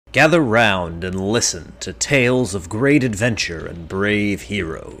Gather round and listen to tales of great adventure and brave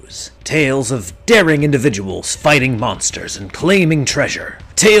heroes. Tales of daring individuals fighting monsters and claiming treasure.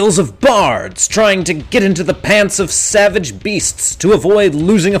 Tales of bards trying to get into the pants of savage beasts to avoid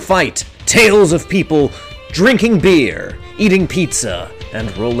losing a fight. Tales of people drinking beer, eating pizza,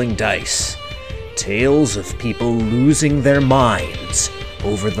 and rolling dice. Tales of people losing their minds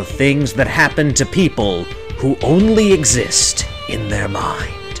over the things that happen to people who only exist in their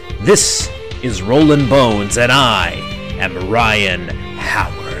mind. This is Rollin' Bones, and I am Ryan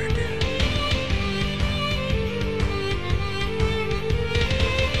Howard.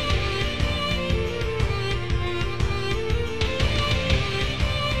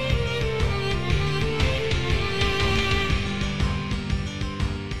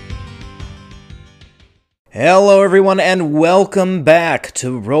 Hello everyone, and welcome back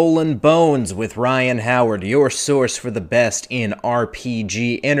to Rollin' Bones with Ryan Howard, your source for the best in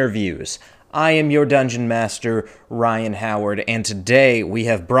RPG interviews. I am your Dungeon Master, Ryan Howard, and today we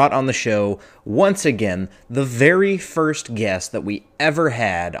have brought on the show, once again, the very first guest that we ever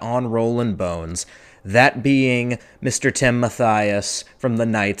had on Rollin' Bones, that being Mr. Tim Mathias from the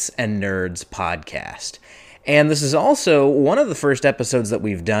Knights and Nerds podcast. And this is also one of the first episodes that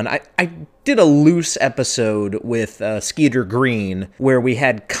we've done. I did a loose episode with Skeeter Green where we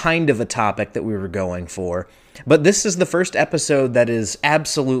had kind of a topic that we were going for. But this is the first episode that is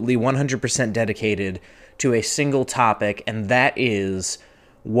absolutely 100% dedicated to a single topic, and that is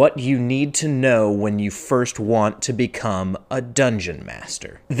what you need to know when you first want to become a dungeon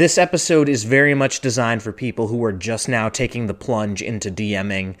master. This episode is very much designed for people who are just now taking the plunge into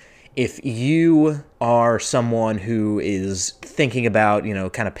DMing. If you are someone who is thinking about,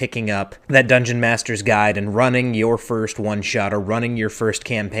 kind of picking up that Dungeon Master's Guide and running your first one-shot or running your first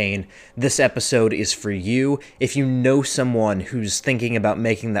campaign, this episode is for you. If you know someone who's thinking about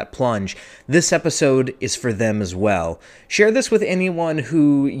making that plunge, this episode is for them as well. Share this with anyone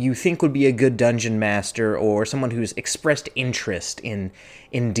who you think would be a good Dungeon Master or someone who's expressed interest in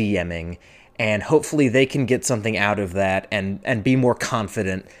DMing. And hopefully they can get something out of that and be more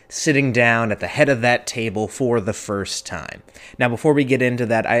confident sitting down at the head of that table for the first time. Now, before we get into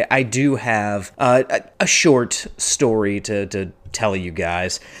that, I do have a short story to tell you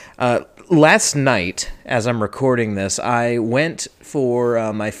guys. Last night, as I'm recording this, I went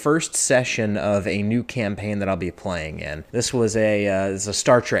for my first session of a new campaign that I'll be playing in. This was a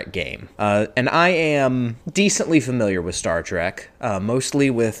Star Trek game, and I am decently familiar with Star Trek, mostly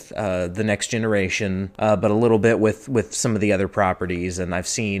with The Next Generation, but a little bit with some of the other properties, and I've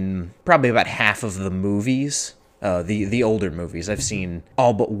seen probably about half of the movies. The older movies. I've seen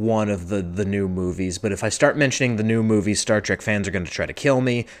all but one of the new movies, but if I start mentioning the new movies, Star Trek fans are going to try to kill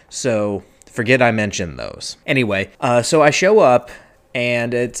me, so forget I mentioned those. Anyway, so I show up,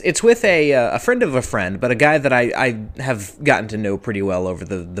 and it's with a friend of a friend, but a guy that I have gotten to know pretty well over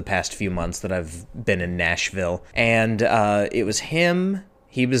the past few months that I've been in Nashville, and it was him.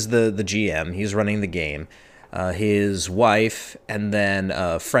 He was the GM. He's running the game. His wife, and then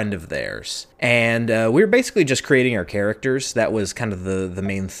a friend of theirs. And we were basically just creating our characters. That was kind of the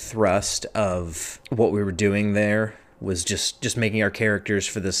main thrust of what we were doing there, was just making our characters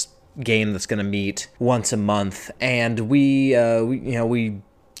for this game that's going to meet once a month. And we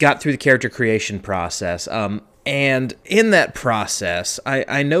got through the character creation process. And in that process,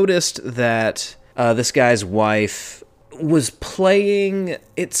 I noticed that this guy's wife was playing,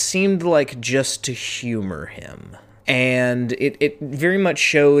 it seemed like, just to humor him. And it very much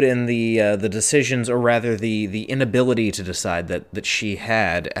showed in the decisions, or rather the inability to decide that she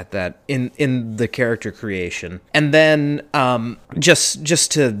had at that in the character creation. And then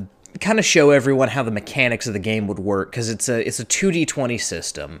just to kind of show everyone how the mechanics of the game would work, because it's a 2d20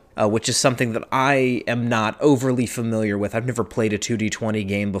 system, which is something that I am not overly familiar with. I've never played a 2d20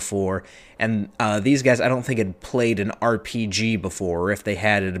 game before, and these guys I don't think had played an RPG before, or if they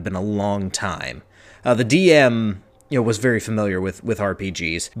had, it had been a long time. The DM was very familiar with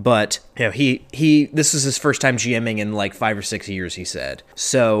RPGs, but he this is his first time GMing in like 5 or 6 years, he said.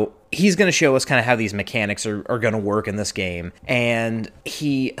 So he's going to show us kind of how these mechanics are going to work in this game, and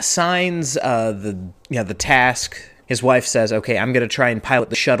he assigns the task. His wife says, okay, I'm going to try and pilot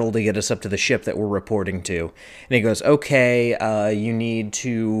the shuttle to get us up to the ship that we're reporting to. And he goes, okay, you need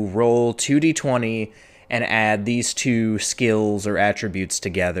to roll 2d20 and add these two skills or attributes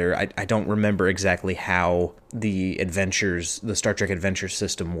together. I don't remember exactly how the Star Trek Adventures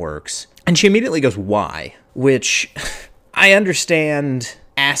system works. And she immediately goes, why? Which I understand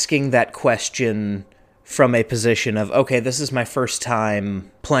asking that question from a position of, okay, this is my first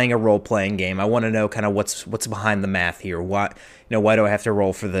time playing a role-playing game. I want to know kind of what's behind the math here. Why do I have to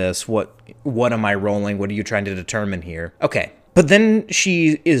roll for this? What am I rolling? What are you trying to determine here? Okay. But then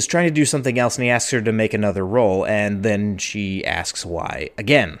she is trying to do something else, and he asks her to make another roll, and then she asks why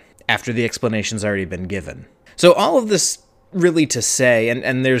again, after the explanation's already been given. So all of this really to say,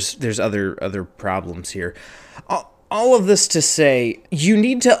 and there's other problems here. All of this to say, you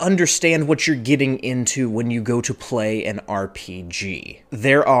need to understand what you're getting into when you go to play an RPG.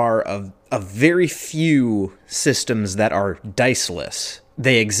 There are a very few systems that are diceless.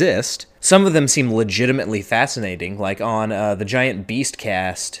 They exist. Some of them seem legitimately fascinating, like on the Giant Beast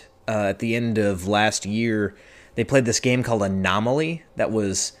cast at the end of last year, they played this game called Anomaly that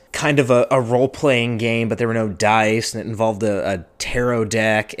was kind of a role-playing game, but there were no dice, and it involved a tarot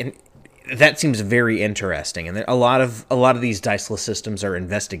deck, and that seems very interesting. And a lot of these diceless systems are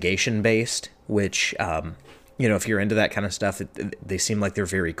investigation-based, which, if you're into that kind of stuff, they seem like they're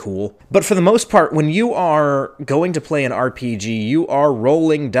very cool. But for the most part, when you are going to play an RPG, you are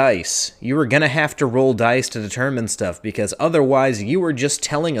rolling dice. You are going to have to roll dice to determine stuff, because otherwise you are just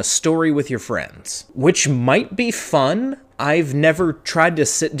telling a story with your friends, which might be fun. I've never tried to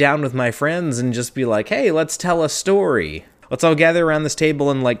sit down with my friends and just be like, hey, let's tell a story. Let's all gather around this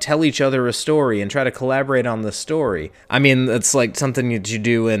table and tell each other a story and try to collaborate on the story. I mean, it's like something that you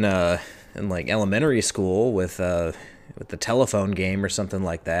do in elementary school with the telephone game or something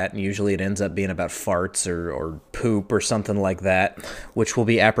like that. And usually it ends up being about farts or poop or something like that, which will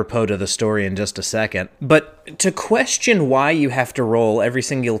be apropos to the story in just a second. But to question why you have to roll every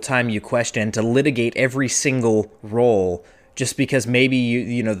single time you question, to litigate every single roll, just because maybe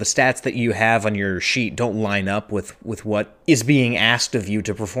you the stats that you have on your sheet don't line up with what is being asked of you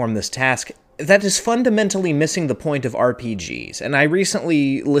to perform this task, that is fundamentally missing the point of RPGs. And I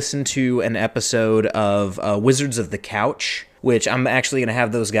recently listened to an episode of Wizards of the Couch, which I'm actually going to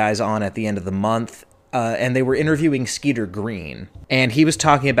have those guys on at the end of the month, and they were interviewing Skeeter Green. And he was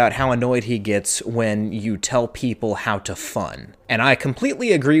talking about how annoyed he gets when you tell people how to fun. And I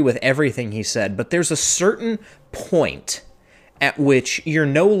completely agree with everything he said, but there's a certain point at which you're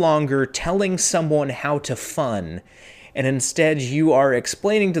no longer telling someone how to fun, and instead you are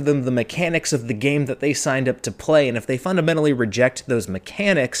explaining to them the mechanics of the game that they signed up to play, and if they fundamentally reject those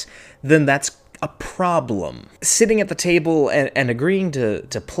mechanics, then that's a problem. Sitting at the table and agreeing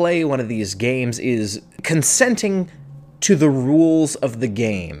to play one of these games is consenting to the rules of the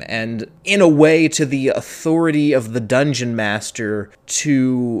game, and in a way to the authority of the dungeon master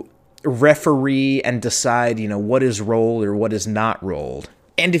to referee and decide, what is rolled or what is not rolled.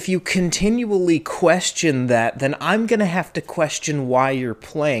 And if you continually question that, then I'm going to have to question why you're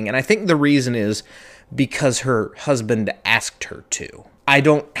playing. And I think the reason is because her husband asked her to. I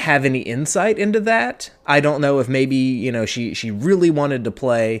don't have any insight into that. I don't know if maybe, she really wanted to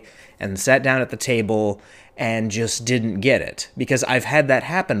play and sat down at the table and just didn't get it. Because I've had that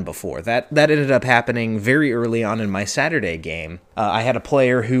happen before. That ended up happening very early on in my Saturday game. I had a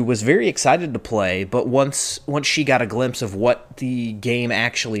player who was very excited to play, but once she got a glimpse of what the game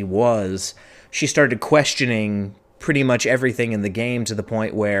actually was, she started questioning pretty much everything in the game, to the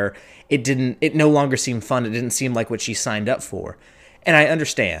point where it no longer seemed fun. It didn't seem like what she signed up for. And I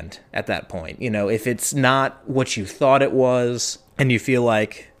understand at that point, if it's not what you thought it was, and you feel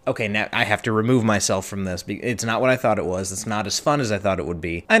like, okay, now I have to remove myself from this. It's not what I thought it was. It's not as fun as I thought it would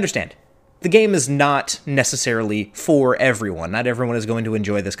be. I understand. The game is not necessarily for everyone. Not everyone is going to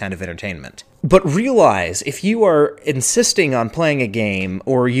enjoy this kind of entertainment. But realize, if you are insisting on playing a game,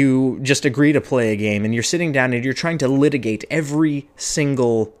 or you just agree to play a game, and you're sitting down and you're trying to litigate every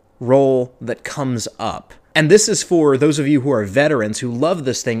single roll that comes up, and this is for those of you who are veterans who love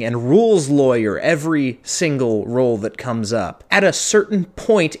this thing and rules lawyer every single roll that comes up. At a certain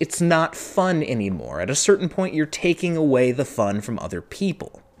point, it's not fun anymore. At a certain point, you're taking away the fun from other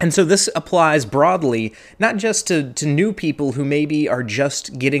people. And so this applies broadly, not just to new people who maybe are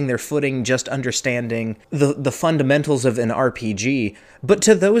just getting their footing, just understanding the fundamentals of an RPG, but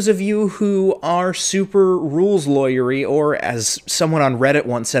to those of you who are super rules lawyery, or as someone on Reddit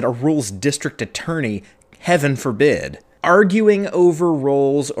once said, a rules district attorney, heaven forbid. Arguing over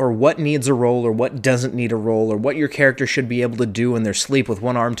roles, or what needs a role or what doesn't need a role, or what your character should be able to do in their sleep with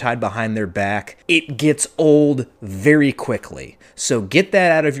one arm tied behind their back, it gets old very quickly. So get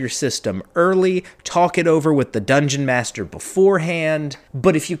that out of your system early, talk it over with the dungeon master beforehand,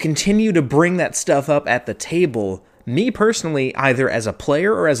 but if you continue to bring that stuff up at the table, me personally, either as a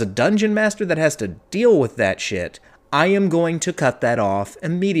player or as a dungeon master that has to deal with that shit, I am going to cut that off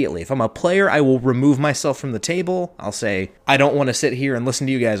immediately. If I'm a player, I will remove myself from the table. I'll say, I don't want to sit here and listen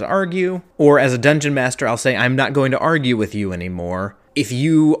to you guys argue. Or as a dungeon master, I'll say, I'm not going to argue with you anymore. If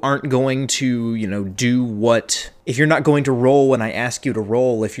you aren't going to, if you're not going to roll when I ask you to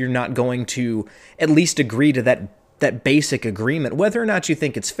roll, if you're not going to at least agree to that basic agreement, whether or not you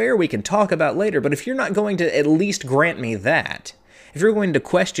think it's fair, we can talk about later, but if you're not going to at least grant me that, if you're going to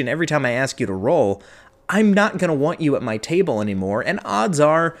question every time I ask you to roll, I'm not going to want you at my table anymore, and odds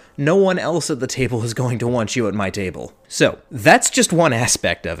are no one else at the table is going to want you at my table. So, that's just one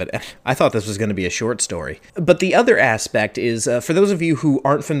aspect of it. I thought this was going to be a short story. But the other aspect is, for those of you who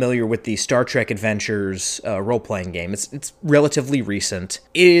aren't familiar with the Star Trek Adventures role-playing game, it's relatively recent.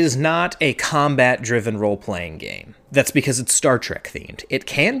 It is not a combat-driven role-playing game. That's because it's Star Trek themed. It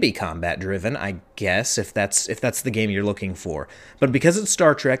can be combat driven, I guess, if that's the game you're looking for. But because it's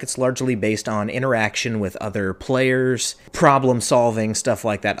Star Trek, it's largely based on interaction with other players, problem solving, stuff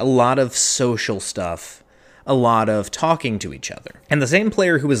like that. A lot of social stuff, a lot of talking to each other. And the same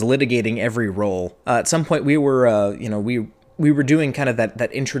player who was litigating every role, at some point we were doing kind of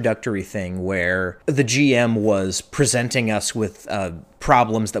that introductory thing where the GM was presenting us with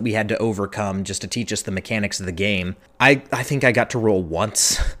problems that we had to overcome just to teach us the mechanics of the game. I think I got to roll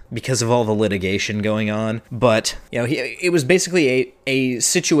once because of all the litigation going on, but it was basically a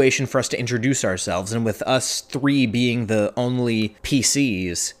situation for us to introduce ourselves, and with us three being the only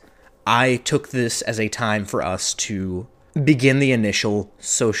PCs, I took this as a time for us to begin the initial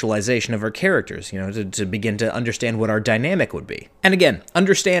socialization of our characters, to begin to understand what our dynamic would be. And again,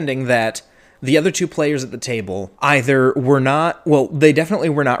 understanding that the other two players at the table either they definitely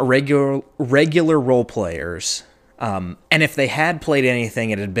were not regular role players, and if they had played anything,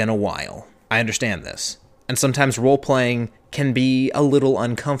 it had been a while. I understand this. And sometimes role-playing can be a little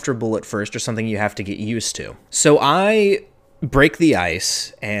uncomfortable at first, or something you have to get used to. So I break the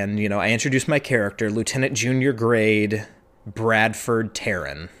ice, and, I introduce my character, Lieutenant Junior Grade Bradford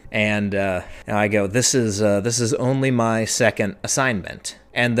Terran, and I go, this is only my second assignment.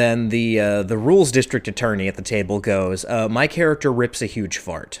 And then the rules district attorney at the table goes, my character rips a huge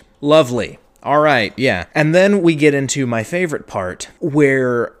fart. Lovely. All right, yeah. And then we get into my favorite part,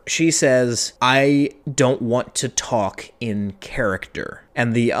 where she says, I don't want to talk in character.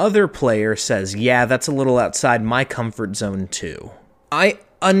 And the other player says, yeah, that's a little outside my comfort zone too. I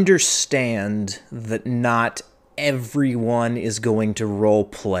understand that not everyone is going to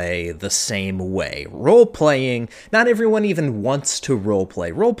roleplay the same way. Roleplaying, not everyone even wants to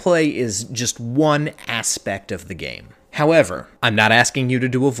roleplay. Roleplay is just one aspect of the game. However, I'm not asking you to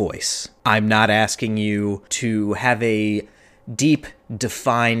do a voice. I'm not asking you to have a deep,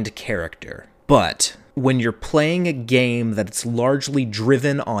 defined character. But when you're playing a game that's largely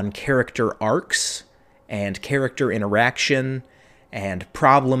driven on character arcs and character interaction and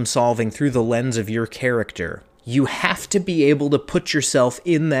problem solving through the lens of your character, you have to be able to put yourself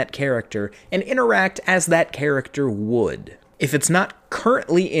in that character and interact as that character would. If it's not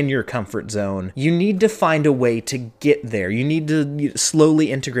currently in your comfort zone, you need to find a way to get there. You need to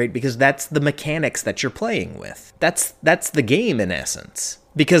slowly integrate, because that's the mechanics that you're playing with. That's the game in essence.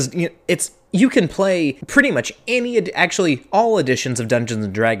 Because you can play pretty much all editions of Dungeons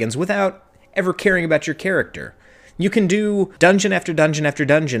 & Dragons without ever caring about your character. You can do dungeon after dungeon after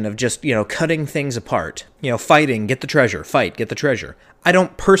dungeon of just, cutting things apart. Fighting, get the treasure, fight, get the treasure. I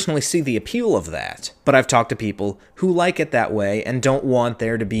don't personally see the appeal of that, but I've talked to people who like it that way and don't want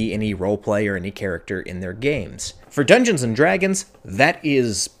there to be any roleplay or any character in their games. For Dungeons & Dragons, that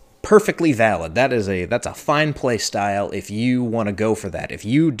is perfectly valid. That's a fine play style if you want to go for that. If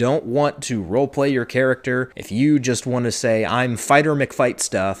you don't want to roleplay your character, if you just want to say, I'm Fighter McFight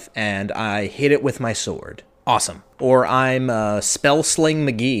stuff and I hit it with my sword. Awesome. Or I'm Spell Sling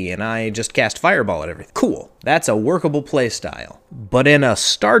McGee and I just cast Fireball at everything. Cool. That's a workable playstyle. But in a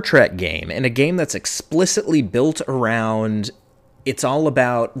Star Trek game, in a game that's explicitly built around, it's all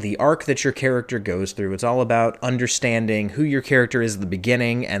about the arc that your character goes through. It's all about understanding who your character is at the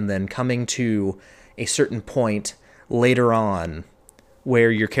beginning and then coming to a certain point later on where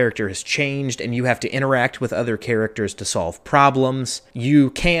your character has changed and you have to interact with other characters to solve problems.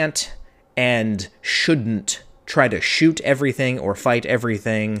 You can't and shouldn't try to shoot everything or fight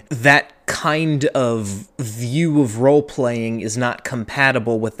everything. That kind of view of role-playing is not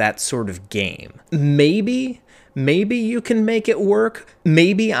compatible with that sort of game. Maybe you can make it work.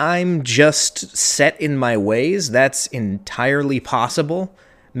 Maybe I'm just set in my ways. That's entirely possible.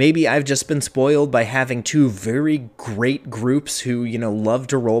 Maybe I've just been spoiled by having two very great groups who, love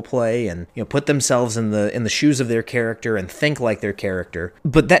to roleplay and, put themselves in the shoes of their character and think like their character.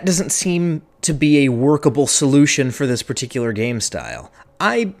 But that doesn't seem to be a workable solution for this particular game style.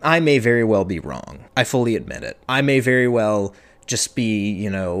 I may very well be wrong. I fully admit it. I may very well just be,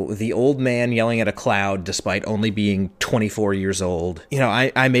 the old man yelling at a cloud despite only being 24 years old.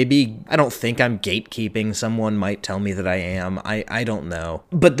 I don't think I'm gatekeeping. Someone might tell me that I am. I don't know.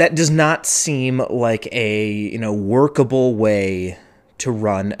 But that does not seem like a, workable way to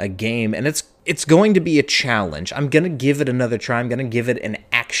run a game. And it's going to be a challenge. I'm going to give it another try. I'm going to give it an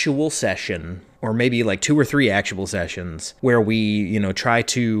actual session, or maybe like 2 or 3 actual sessions, where we, try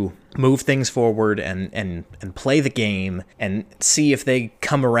to move things forward and play the game and see if they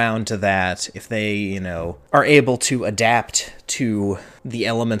come around to that, if they, are able to adapt to the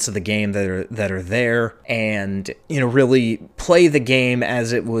elements of the game that are there, and, really play the game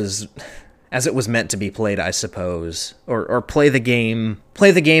as it was meant to be played, I suppose, or play the game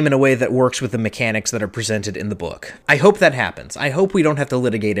in a way that works with the mechanics that are presented in the book. I hope that happens. I hope we don't have to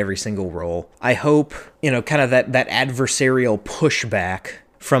litigate every single role. I hope, kind of that adversarial pushback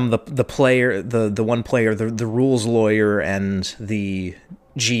from the player, the one player, the rules lawyer and the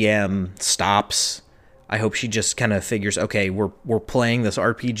GM stops. I hope she just kind of figures, okay, we're playing this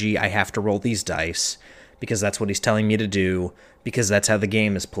RPG, I have to roll these dice, because that's what he's telling me to do, because that's how the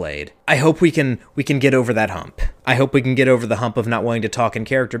game is played. I hope we can get over that hump. I hope we can get over the hump of not wanting to talk in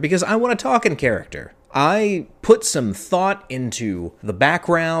character, because I want to talk in character. I put some thought into the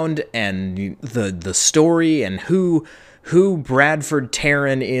background and the story and who Bradford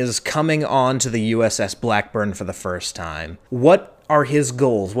Terran is coming on to the USS Blackburn for the first time. What are his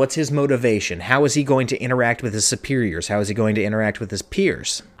goals? What's his motivation? How is he going to interact with his superiors? How is he going to interact with his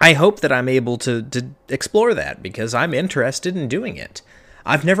peers? I hope that I'm able to explore that, because I'm interested in doing it.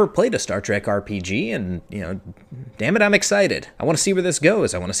 I've never played a Star Trek RPG, and, damn it, I'm excited. I want to see where this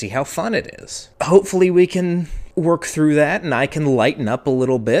goes. I want to see how fun it is. Hopefully we can work through that, and I can lighten up a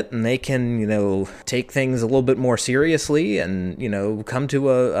little bit, and they can, take things a little bit more seriously, and, come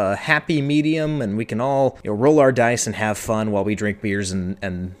to a happy medium, and we can all, roll our dice and have fun while we drink beers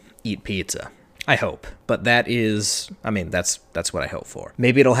and eat pizza. I hope. But that's what I hope for.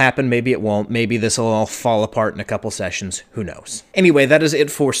 Maybe it'll happen, maybe it won't. Maybe this will all fall apart in a couple sessions. Who knows? Anyway, that is it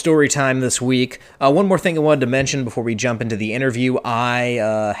for story time this week. One more thing I wanted to mention before we jump into the interview.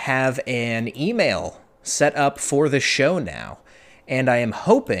 I have an email set up for the show now, and I am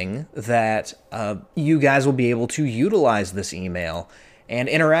hoping that you guys will be able to utilize this email and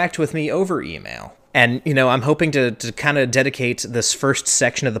interact with me over email. And, I'm hoping to kind of dedicate this first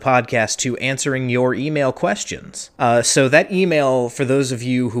section of the podcast to answering your email questions. So that email, for those of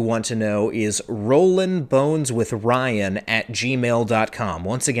you who want to know, is rollinboneswithryan@gmail.com.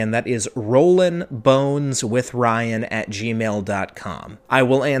 Once again, that is rollinboneswithryan@gmail.com. I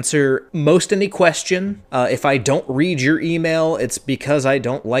will answer most any question. If I don't read your email, it's because I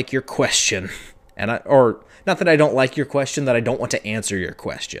don't like your question. Not that I don't like your question, that I don't want to answer your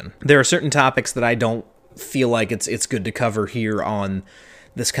question. There are certain topics that I don't feel like it's good to cover here on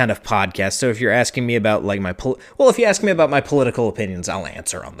this kind of podcast. So if you're asking me about if you ask me about my political opinions, I'll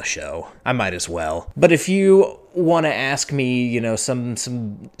answer on the show. I might as well. But if you want to ask me,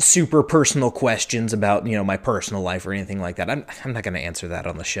 some super personal questions about, my personal life or anything like that, I'm not going to answer that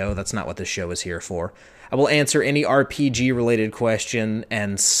on the show. That's not what this show is here for. I will answer any RPG-related question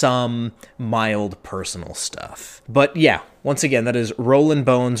and some mild personal stuff. But yeah, once again, that is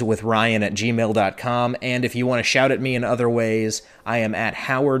rollinboneswithryan@gmail.com. And if you want to shout at me in other ways, I am at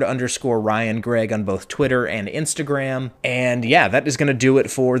Howard_RyanGreg on both Twitter and Instagram. And yeah, that is going to do it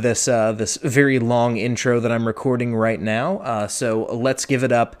for this very long intro that I'm recording right now. So let's give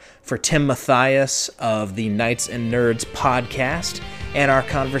it up for Tim Mathias of the Knights and Nerds podcast and our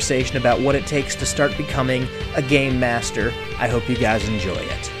conversation about what it takes to start becoming a game master. I hope you guys enjoy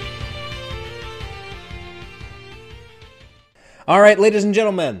it. All right, ladies and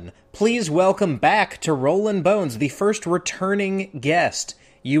gentlemen, please welcome back to Rollin' Bones, the first returning guest.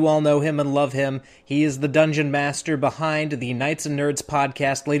 You all know him and love him. He is the dungeon master behind the Knights and Nerds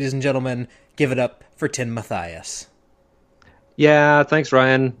podcast. Ladies and gentlemen, give it up for Tim Mathias. Yeah, thanks,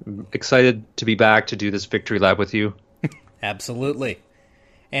 Ryan. I'm excited to be back to do this victory lap with you. Absolutely.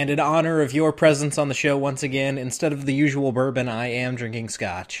 And in honor of your presence on the show once again, instead of the usual bourbon, I am drinking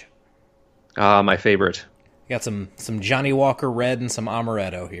scotch. My favorite. Got some Johnny Walker Red and some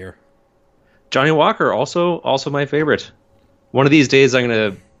Amaretto here. Johnny Walker, also my favorite. One of these days I'm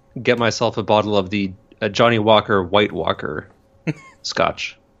going to get myself a bottle of the Johnny Walker White Walker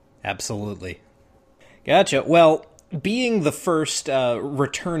scotch. Absolutely. Gotcha. Well, being the first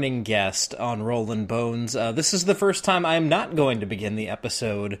returning guest on Rollin' Bones, this is the first time I'm not going to begin the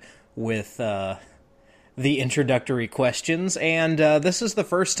episode with the introductory questions, and this is the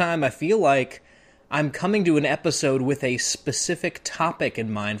first time I feel like I'm coming to an episode with a specific topic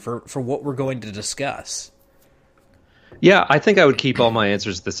in mind for what we're going to discuss. Yeah, I think I would keep all my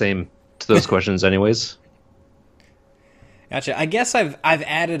answers the same to those questions anyways. Gotcha. I guess I've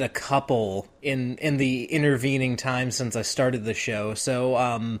added a couple in the intervening time since I started the show. So,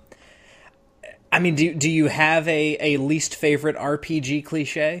 I mean, do you have a least favorite RPG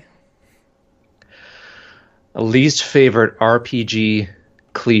cliche? A least favorite RPG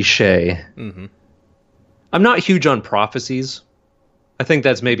cliche. Mm-hmm. I'm not huge on prophecies. I think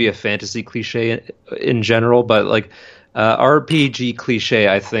that's maybe a fantasy cliche in general, but like RPG cliche,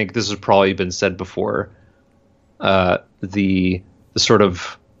 I think this has probably been said before. The sort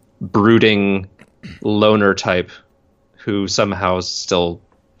of brooding loner type who somehow still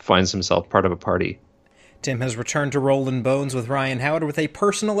finds himself part of a party. Tim has returned to Rollin' Bones with Ryan Howard with a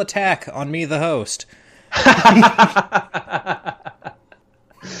personal attack on me, the host.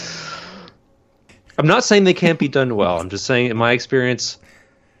 I'm not saying they can't be done well. I'm just saying, in my experience,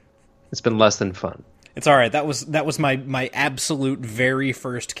 it's been less than fun. It's all right. That was my absolute very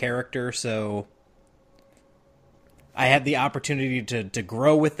first character, so I had the opportunity to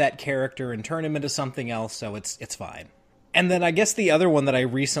grow with that character and turn him into something else, so it's fine. And then I guess the other one that I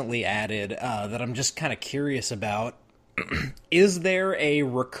recently added that I'm just kind of curious about, is there a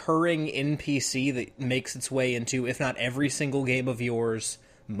recurring NPC that makes its way into, if not every single game of yours,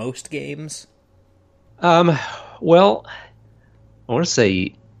 most games? Well, I want to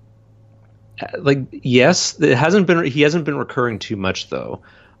say, like, yes, he hasn't been recurring too much though.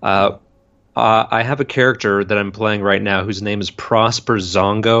 I have a character that I'm playing right now whose name is Prosper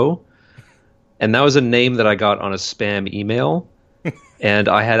Zongo, and that was a name that I got on a spam email, and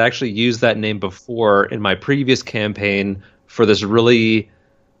I had actually used that name before in my previous campaign for this really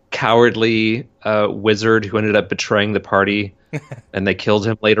cowardly wizard who ended up betraying the party, and they killed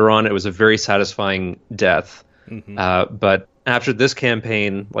him later on. It was a very satisfying death. Mm-hmm. But after this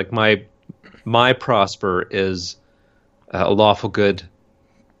campaign, like my Prosper is a lawful good,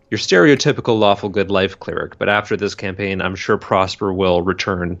 your stereotypical lawful good life cleric. But after this campaign, I'm sure Prosper will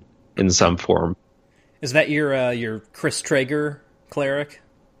return in some form. Is that your Chris Traeger cleric?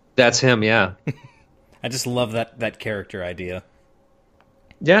 That's him, yeah. I just love that character idea.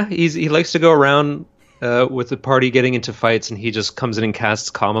 Yeah, he likes to go around with the party getting into fights, and he just comes in and casts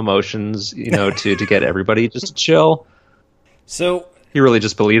calm emotions, to get everybody just to chill. So he really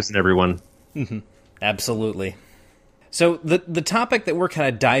just believes in everyone. Mm-hmm. Absolutely. So the topic that we're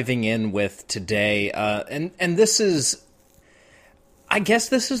kind of diving in with today, and this is, I guess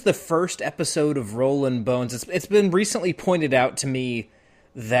this is the first episode of Rollin' Bones. It's been recently pointed out to me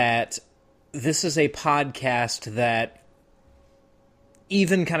that this is a podcast that,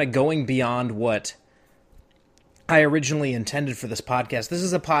 even kind of going beyond what I originally intended for this podcast, this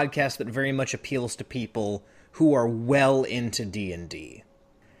is a podcast that very much appeals to people who are well into D&D.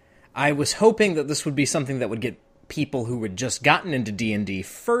 I was hoping that this would be something that would get people who had just gotten into D&D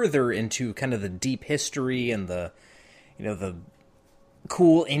further into kind of the deep history and the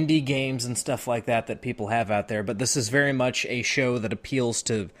cool indie games and stuff like that people have out there, but this is very much a show that appeals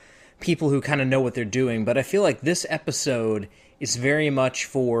to people who kind of know what they're doing. But I feel like this episode is very much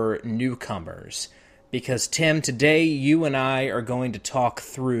for newcomers, because Tim, today you and I are going to talk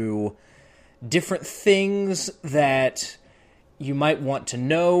through different things that you might want to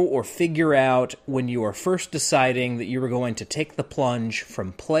know or figure out when you are first deciding that you are going to take the plunge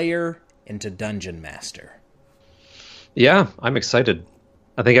from player into dungeon master. Yeah, I'm excited.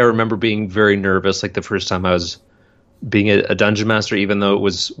 I think I remember being very nervous, like the first time I was being a dungeon master, even though it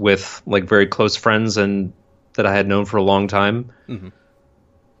was with like very close friends and that I had known for a long time. Mm-hmm.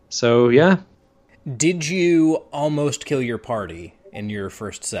 So, yeah. Did you almost kill your party in your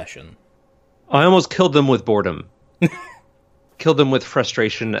first session? I almost killed them with boredom. Killed them with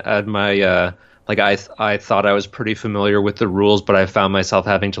frustration at my, I thought I was pretty familiar with the rules, but I found myself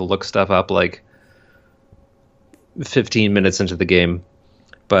having to look stuff up like 15 minutes into the game.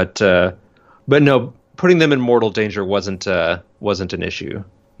 But no, putting them in mortal danger wasn't an issue.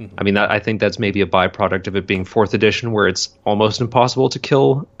 Mm-hmm. I mean, I think that's maybe a byproduct of it being 4th edition, where it's almost impossible to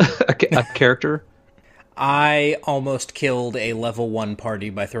kill a character. I almost killed a level 1 party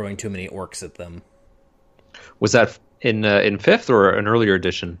by throwing too many orcs at them. Was that in 5th or an earlier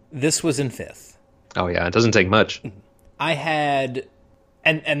edition? This was in 5th. Oh yeah, it doesn't take much. I had,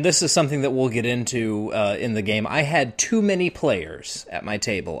 and this is something that we'll get into in the game, I had too many players at my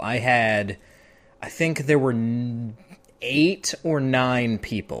table. I I think there were 8 or 9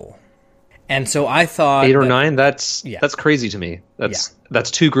 people. And so I thought 8 or 9, that's crazy to me.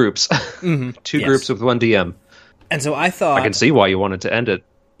 That's 2 groups. Mm-hmm. 2 groups with 1 DM. And so I thought I can see why you wanted to end it.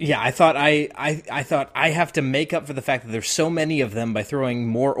 Yeah, I thought I thought I have to make up for the fact that there's so many of them by throwing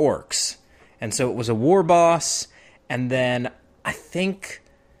more orcs. And so it was a war boss, and then I think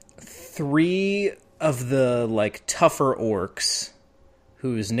 3 of the like tougher orcs,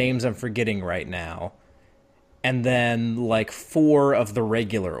 whose names I'm forgetting right now, and then like 4 of the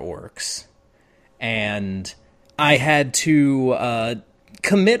regular orcs. And I had to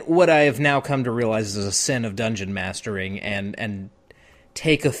commit what I have now come to realize is a sin of dungeon mastering and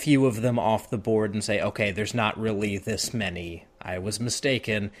take a few of them off the board and say, okay, there's not really this many. I was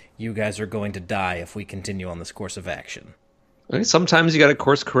mistaken. You guys are going to die if we continue on this course of action. Okay, sometimes you got to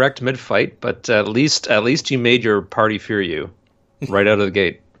course correct mid-fight, but at least you made your party fear you right out of the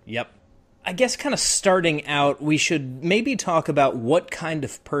gate. Yep. I guess kind of starting out, we should maybe talk about what kind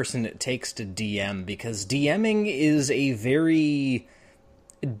of person it takes to DM, because DMing is a very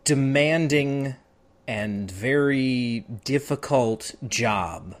demanding and very difficult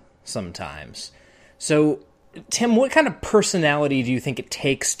job sometimes. So, Tim, what kind of personality do you think it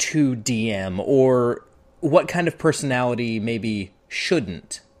takes to DM, or what kind of personality maybe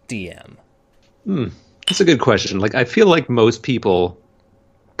shouldn't DM? That's a good question. Like, I feel like most people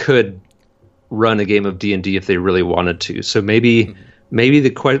could run a game of D&D if they really wanted to. So maybe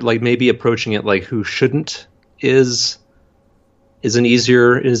maybe approaching it like who shouldn't is an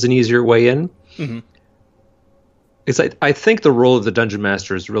easier way in. Mm-hmm. I think the role of the Dungeon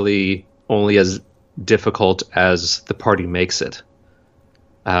Master is really only as difficult as the party makes it.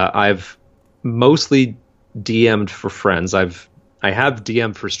 I've mostly DM'd for friends. I have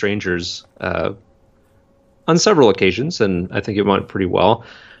DM'd for strangers on several occasions, and I think it went pretty well.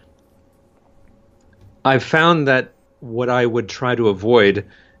 I've found that what I would try to avoid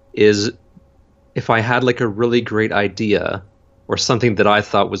is if I had like a really great idea or something that I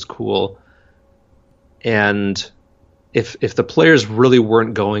thought was cool, and if the players really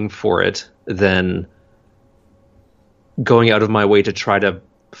weren't going for it, then going out of my way to try to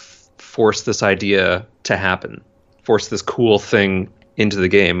force this idea to happen, force this cool thing into the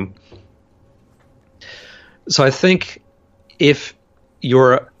game. So I think if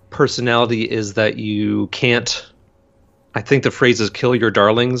your personality is that you can't, I think the phrase is kill your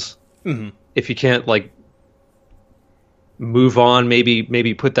darlings. Mm-hmm. If you can't like move on,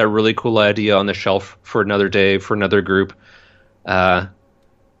 maybe put that really cool idea on the shelf for another day, for another group. I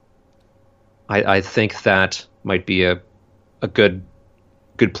think that might be a good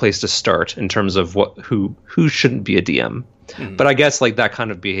place to start in terms of who shouldn't be a DM. Mm-hmm. But I guess like that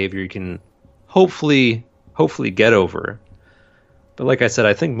kind of behavior you can hopefully get over. But like I said,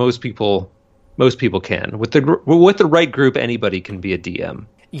 I think most people can. With the right group, anybody can be a DM.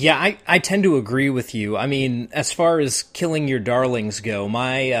 Yeah, I tend to agree with you. I mean, as far as killing your darlings go,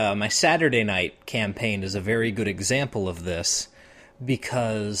 my Saturday night campaign is a very good example of this,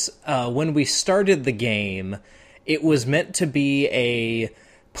 because when we started the game, it was meant to be a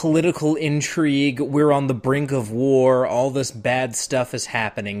political intrigue, we're on the brink of war, all this bad stuff is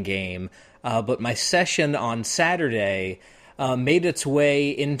happening game. But my session on Saturday made its way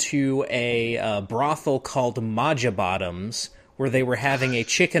into a brothel called Maja Bottoms, where they were having a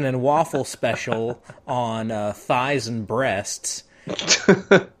chicken and waffle special on thighs and breasts.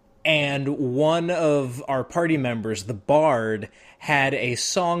 And one of our party members, the bard, had a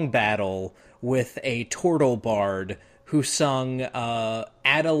song battle with a turtle bard who sung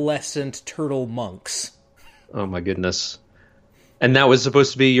Adolescent Turtle Monks. Oh my goodness. And that was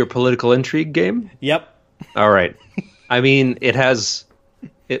supposed to be your political intrigue game? Yep. All right. I mean, it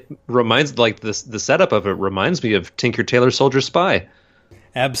reminds, like, the setup of it reminds me of Tinker Tailor Soldier Spy.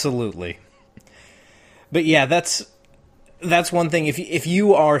 Absolutely. But yeah, that's one thing. If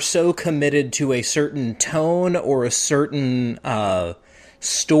you are so committed to a certain tone or a certain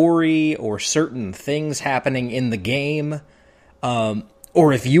story or certain things happening in the game,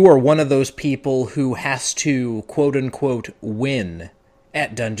 or if you are one of those people who has to quote-unquote win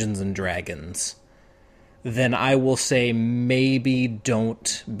at Dungeons & Dragons, then I will say maybe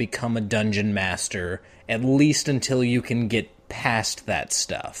don't become a dungeon master, at least until you can get past that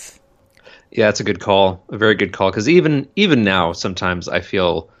stuff. Yeah, it's a good call. A very good call. Because even now, sometimes I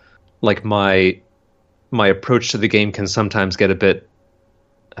feel like my approach to the game can sometimes get a bit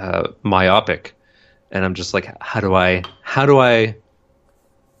myopic. And I'm just like, how do I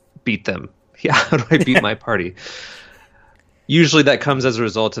beat them? Yeah, how do I beat my party? Usually that comes as a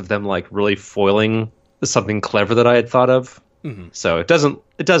result of them like really foiling something clever that I had thought of. Mm-hmm. So it doesn't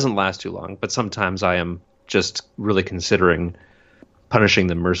it doesn't last too long, but sometimes I am just really considering punishing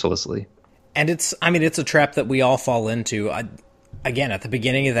them mercilessly. And it's a trap that we all fall into. Again, at the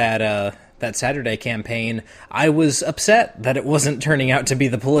beginning of that Saturday campaign, I was upset that it wasn't turning out to be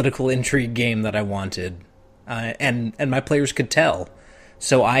the political intrigue game that I wanted, and my players could tell.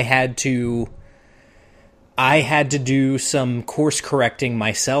 So I had to do some course correcting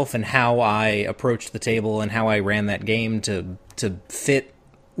myself in how I approached the table and how I ran that game to fit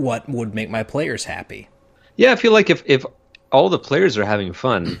what would make my players happy. Yeah, I feel like if all the players are having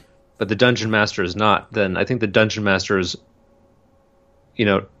fun, but the dungeon master is not, then I think the dungeon master is,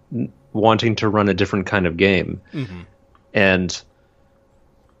 wanting to run a different kind of game, and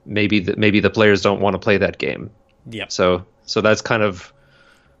maybe the players don't want to play that game. Yeah. So that's kind of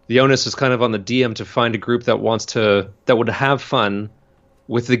the onus is kind of on the DM to find a group that would have fun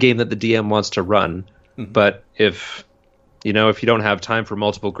with the game that the DM wants to run. But if you don't have time for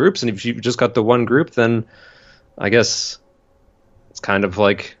multiple groups, and if you've just got the one group, then I guess it's kind of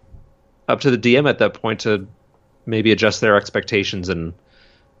like up to the DM at that point to maybe adjust their expectations and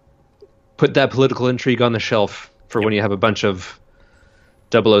put that political intrigue on the shelf for when you have a bunch of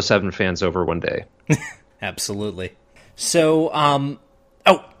 007 fans over one day. Absolutely. So,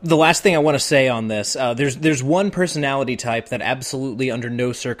 the last thing I want to say on this, there's one personality type that absolutely under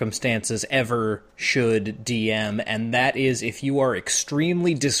no circumstances ever should DM, and that is if you are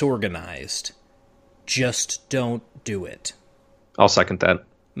extremely disorganized, just don't do it. I'll second that.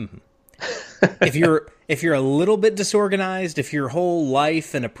 If you're a little bit disorganized, if your whole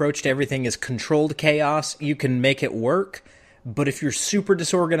life and approach to everything is controlled chaos, you can make it work. But if you're super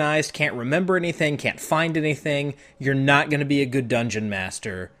disorganized, can't remember anything, can't find anything, you're not going to be a good dungeon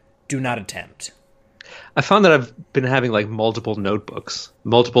master. Do not attempt. I found that I've been having like multiple notebooks,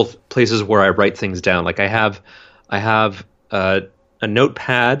 multiple places where I write things down. Like I have a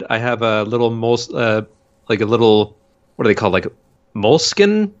notepad. I have a little like a little, what are they called? Like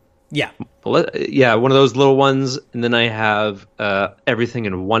moleskin. Yeah. Yeah, one of those little ones, and then I have everything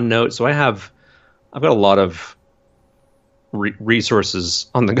in OneNote. So I've got a lot of resources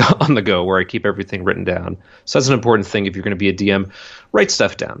on the go where I keep everything written down. So that's an important thing if you're going to be a DM. Write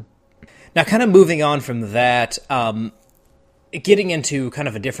stuff down. Now, kind of moving on from that, getting into kind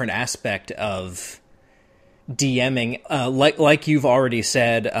of a different aspect of DMing, like you've already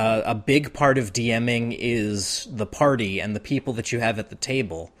said, a big part of DMing is the party and the people that you have at the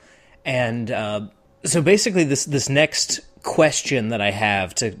table. And so basically this next question that I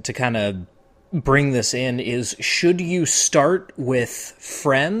have to kind of bring this in is, should you start with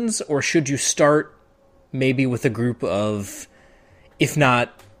friends or should you start maybe with a group of, if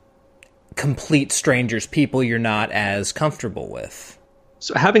not complete strangers, people you're not as comfortable with?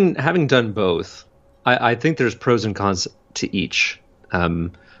 So having done both, I think there's pros and cons to each.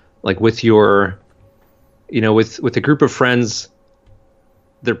 Like with your, with a group of friends,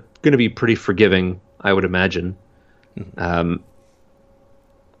 they're going to be pretty forgiving, I would imagine.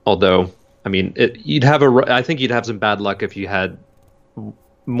 Although, I mean, I think you'd have some bad luck if you had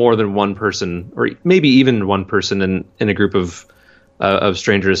more than one person, or maybe even one person in a group of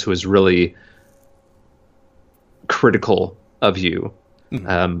strangers who is really critical of you.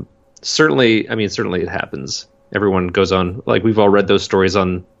 Certainly it happens. Everyone goes on, like we've all read those stories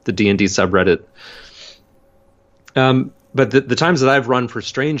on the D&D subreddit. But the times that I've run for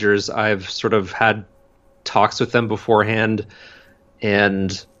strangers, I've sort of had talks with them beforehand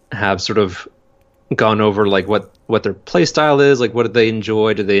and have sort of gone over like what their play style is, like what do they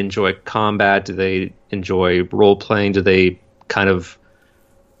enjoy? Do they enjoy combat? Do they enjoy role playing? Do they kind of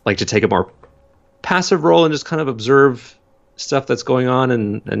like to take a more passive role and just kind of observe stuff that's going on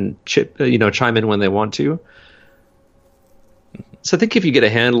and chime in when they want to? So I think if you get a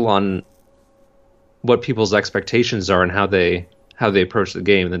handle on what people's expectations are and how they approach the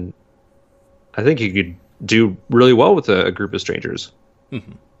game, then I think you could do really well with a group of strangers.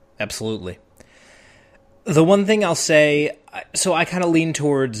 Absolutely. The one thing I'll say, so I kind of lean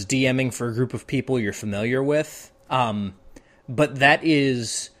towards DMing for a group of people you're familiar with, but that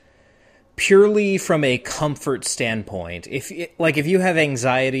is purely from a comfort standpoint. If you have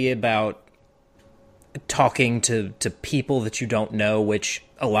anxiety about talking to people that you don't know, which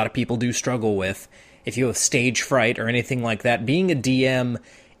a lot of people do struggle with, if you have stage fright or anything like that, being a DM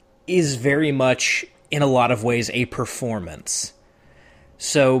is very much, in a lot of ways, a performance.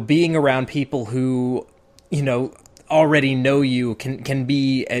 So being around people who, already know you can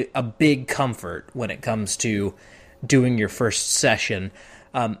be a big comfort when it comes to doing your first session.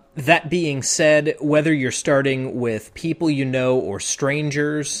 That being said, whether you're starting with people you know or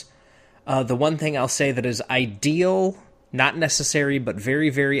strangers, the one thing I'll say that is ideal not necessary, but very,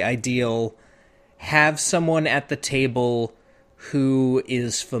 very ideal. Have someone at the table who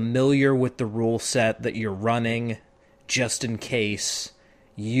is familiar with the rule set that you're running, just in case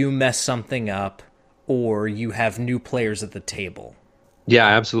you mess something up or you have new players at the table. Yeah,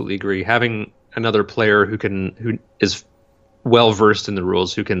 I absolutely agree. Having another player who is well versed in the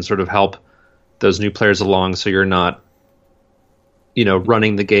rules, who can sort of help those new players along, so you're not,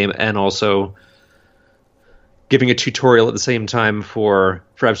 running the game and also giving a tutorial at the same time for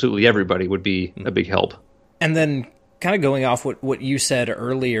absolutely everybody would be a big help. And then kind of going off what you said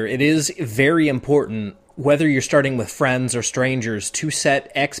earlier, it is very important, whether you're starting with friends or strangers, to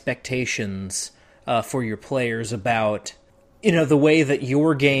set expectations for your players about the way that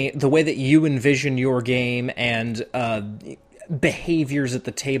you envision your game, and behaviors at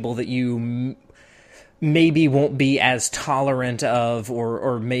the table that you maybe won't be as tolerant of,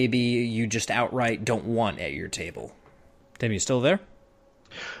 or maybe you just outright don't want at your table. Tim, you still there?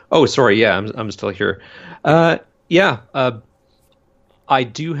 Oh, sorry. Yeah, I'm still here. I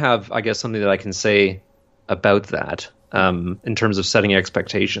do have, I guess, something that I can say about that in terms of setting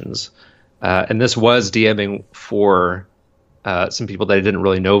expectations. And this was DMing for some people that I didn't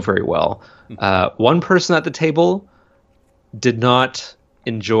really know very well. One person at the table did not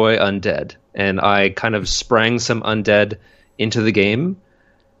enjoy undead, and I kind of sprang some undead into the game,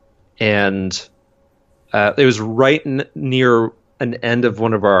 and it was right near an end of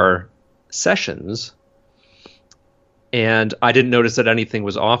one of our sessions, and I didn't notice that anything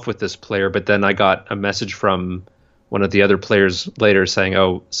was off with this player, but then I got a message from one of the other players later saying,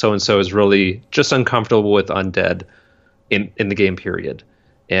 oh, so-and-so is really just uncomfortable with undead in the game period.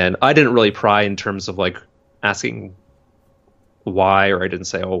 And I didn't really pry in terms of like asking why, or I didn't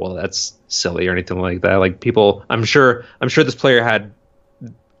say, oh, well, that's silly or anything like that. Like, people, I'm sure this player had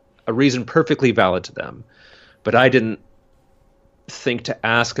a reason perfectly valid to them, but I didn't think to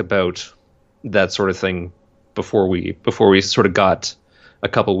ask about that sort of thing before we sort of got a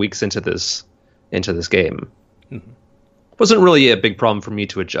couple weeks into this game. Mm-hmm. Wasn't really a big problem for me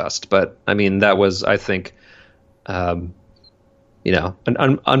to adjust, but I mean, that was, I think, an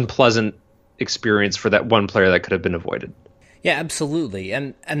unpleasant experience for that one player that could have been avoided. Yeah, absolutely.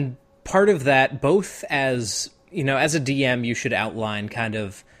 And part of that, both as a DM, you should outline kind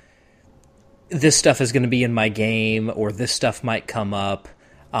of, this stuff is going to be in my game, or this stuff might come up.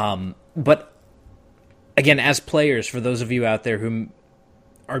 But again, as players, for those of you out there who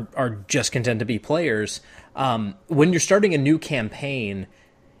are just content to be players, when you're starting a new campaign,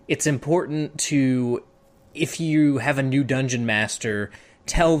 it's important to, if you have a new dungeon master,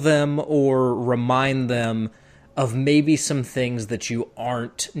 tell them or remind them of maybe some things that you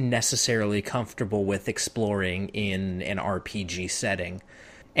aren't necessarily comfortable with exploring in an RPG setting.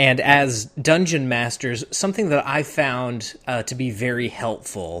 And as dungeon masters, something that I found to be very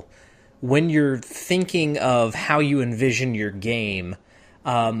helpful when you're thinking of how you envision your game,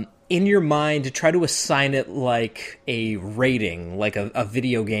 in your mind, try to assign it like a rating, like a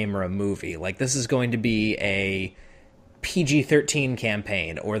video game or a movie. Like, this is going to be a PG-13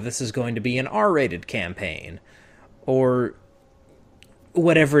 campaign, or this is going to be an R-rated campaign, or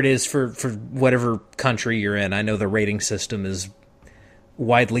whatever it is for whatever country you're in. I know the rating system is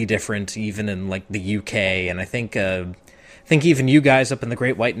widely different, even in like the UK, and I think even you guys up in the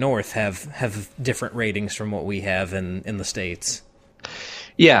Great White North have different ratings from what we have in the States.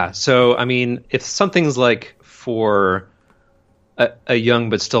 Yeah, so I mean, if something's like for a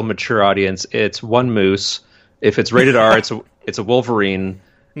young but still mature audience, it's one moose. If it's rated R, it's a Wolverine,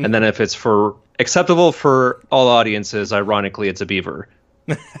 and then if it's for acceptable for all audiences, ironically, it's a beaver.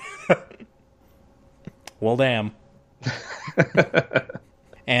 Well, damn.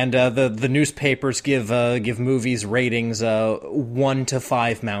 And the newspapers give movies ratings 1 to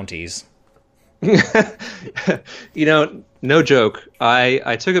 5 Mounties. No joke.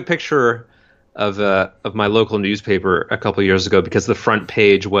 I took a picture of my local newspaper a couple years ago because the front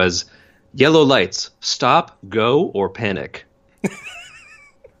page was yellow lights, stop, go, or panic.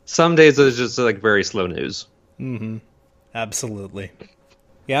 Some days it was just like very slow news. Mm-hmm. Absolutely.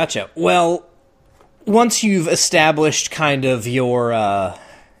 Gotcha. Well, once you've established kind of your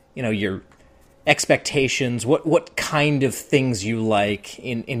expectations, what kind of things you like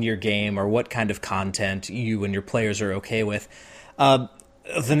in your game, or what kind of content you and your players are okay with,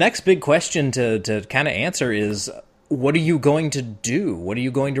 the next big question to kind of answer is, what are you going to do? What are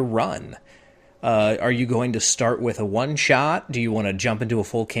you going to run? Are you going to start with a one-shot? Do you want to jump into a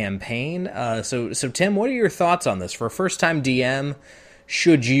full campaign? So Tim, what are your thoughts on this? For a first-time DM,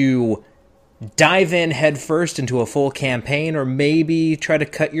 should you dive in head first into a full campaign, or maybe try to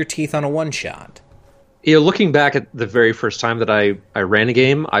cut your teeth on a one-shot? Looking back at the very first time that I ran a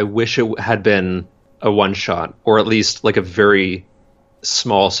game, I wish it had been a one shot, or at least like a very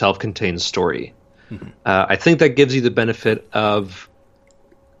small self-contained story. I think that gives you the benefit of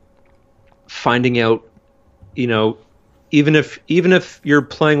finding out, even if you're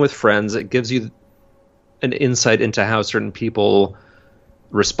playing with friends, it gives you an insight into how certain people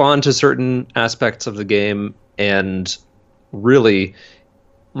respond to certain aspects of the game. And really,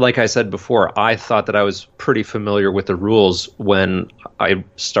 like I said before, I thought that I was pretty familiar with the rules when I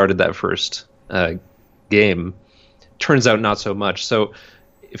started that first game. Turns out not so much. So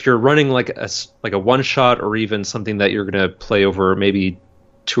if you're running like a one shot, or even something that you're going to play over maybe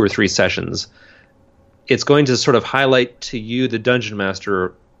 2 or 3 sessions, it's going to sort of highlight to you, the dungeon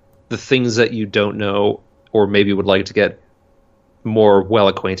master, the things that you don't know or maybe would like to get more well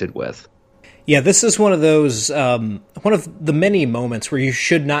acquainted with. Yeah, this is one of those, one of the many moments where you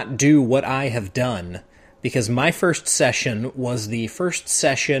should not do what I have done, because my first session was the first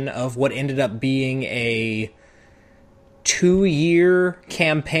session of what ended up being a 2-year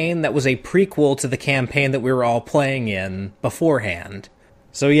campaign that was a prequel to the campaign that we were all playing in beforehand.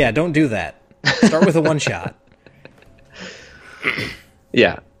 So yeah, don't do that. Start with a one-shot.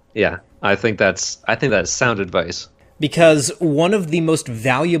 Yeah. I think that's sound advice. Because one of the most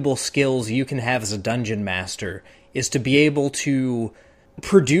valuable skills you can have as a dungeon master is to be able to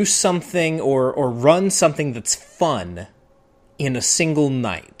produce something or run something that's fun in a single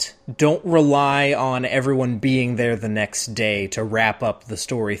night. Don't rely on everyone being there the next day to wrap up the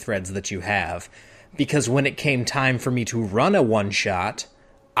story threads that you have. Because when it came time for me to run a one-shot,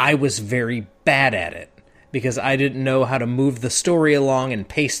 I was very bad at it. Because I didn't know how to move the story along and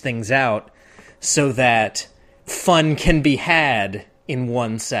pace things out so that fun can be had in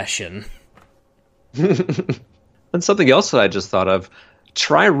one session. And something else that I just thought of,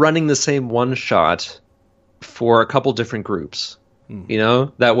 try running the same one shot for a couple different groups.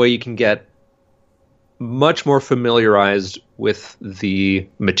 That way you can get much more familiarized with the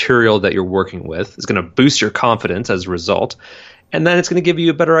material that you're working with. It's going to boost your confidence as a result. And then it's going to give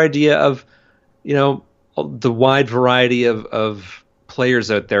you a better idea of, the wide variety of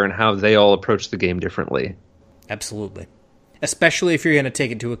players out there and how they all approach the game differently. Absolutely. Especially if you're going to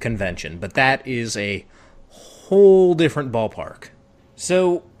take it to a convention, but that is a whole different ballpark.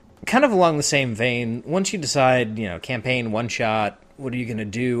 So, kind of along the same vein, once you decide, campaign, one shot, what are you going to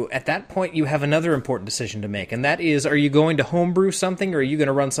do? At that point, you have another important decision to make, and that is, are you going to homebrew something, or are you going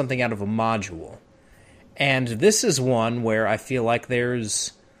to run something out of a module? And this is one where I feel like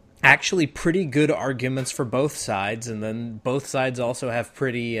there's actually pretty good arguments for both sides, and then both sides also have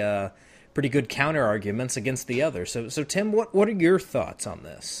pretty good counter arguments against the other. So Tim, what are your thoughts on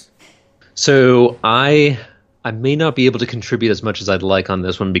this? So I may not be able to contribute as much as I'd like on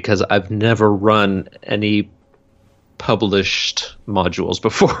this one, because I've never run any published modules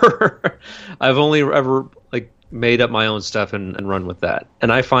before. I've only ever made up my own stuff and run with that.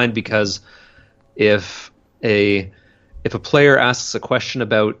 And I find, because if a player asks a question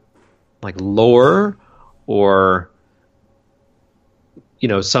about lore or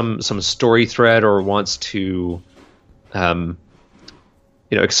some story thread, or wants to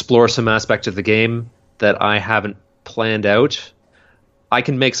explore some aspect of the game that I haven't planned out, I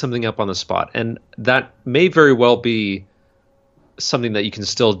can make something up on the spot. And that may very well be something that you can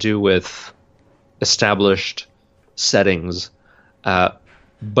still do with established settings,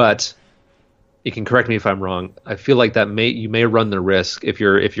 but you can correct me if I'm wrong. I feel like that you may run the risk, if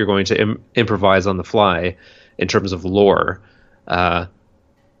you're going to improvise on the fly in terms of lore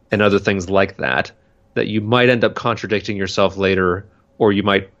and other things like that you might end up contradicting yourself later, or you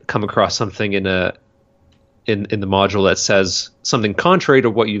might come across something in the module that says something contrary to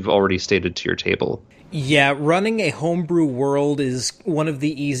what you've already stated to your table. Yeah, running a homebrew world is one of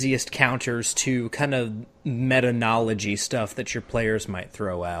the easiest counters to kind of meta-knowledge-y stuff that your players might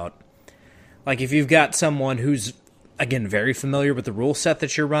throw out. Like, if you've got someone who's, again, very familiar with the rule set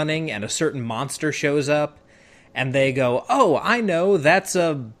that you're running, and a certain monster shows up, and they go, oh, I know, that's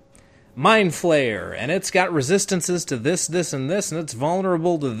a Mind Flayer, and it's got resistances to this, this, and this, and it's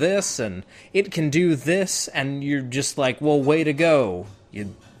vulnerable to this, and it can do this, and you're just like, well, way to go.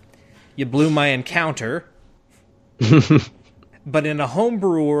 You blew my encounter. But in a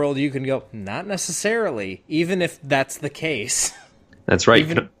homebrew world, you can go, not necessarily, even if that's the case. That's right.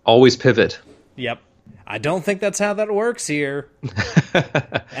 You can always pivot. Yep. I don't think that's how that works here.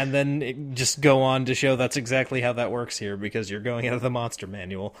 And then just go on to show that's exactly how that works here, because you're going out of the monster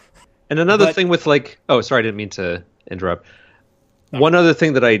manual. And another thing with oh, sorry, I didn't mean to interrupt. Okay. One other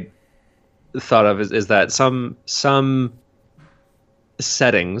thing that I thought of is that some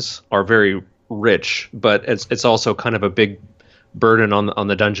settings are very rich, but it's also kind of a big burden on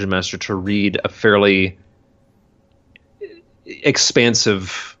the dungeon master to read a fairly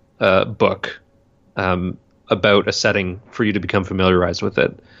expansive book about a setting for you to become familiarized with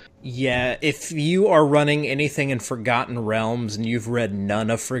it. Yeah, if you are running anything in Forgotten Realms and you've read none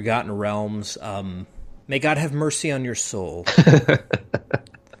of Forgotten Realms, may God have mercy on your soul.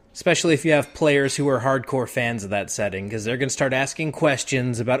 Especially if you have players who are hardcore fans of that setting, because they're going to start asking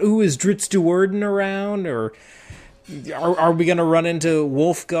questions about, ooh, is Dritz Duerden around? Or are we going to run into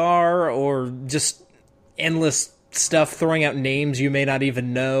Wolfgar? Or just endless stuff throwing out names you may not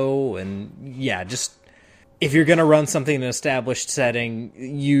even know. And yeah, just if you're going to run something in an established setting,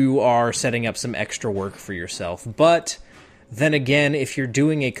 you are setting up some extra work for yourself. But then again, if you're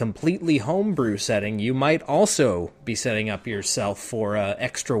doing a completely homebrew setting, you might also be setting up yourself for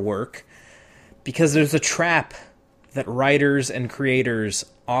extra work, because there's a trap that writers and creators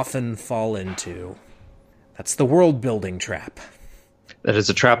often fall into. That's the world-building trap. That is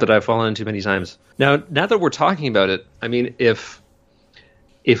a trap that I've fallen into many times. Now that we're talking about it, I mean, if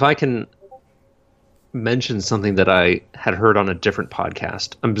I can mention something that I had heard on a different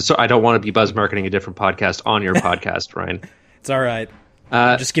podcast. I don't want to be buzz marketing a different podcast on your podcast, Ryan. It's all right.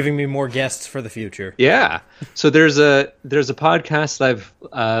 Just giving me more guests for the future. Yeah. So there's a podcast that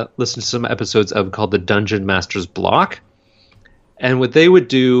I've listened to some episodes of called the Dungeon Master's Block. And what they would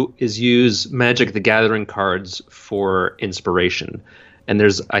do is use Magic the Gathering cards for inspiration. And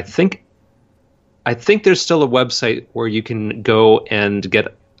I think there's still a website where you can go and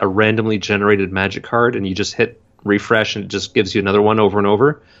get a randomly generated Magic card, and you just hit refresh and it just gives you another one over and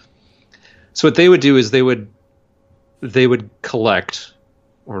over. So what they would do is they would collect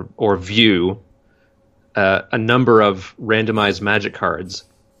or view a number of randomized Magic cards,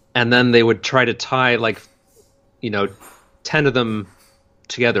 and then they would try to tie 10 of them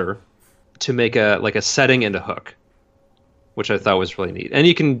together to make a setting and a hook, which I thought was really neat. And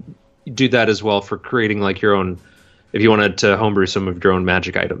you can do that as well for creating your own, if you wanted to homebrew some of your own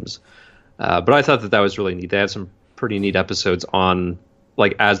Magic items. But I thought that was really neat. They had some pretty neat episodes on,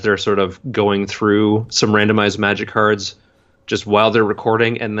 as they're sort of going through some randomized Magic cards just while they're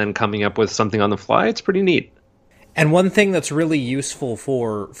recording and then coming up with something on the fly. It's pretty neat. And one thing that's really useful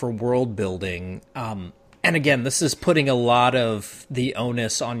for world building, and again, this is putting a lot of the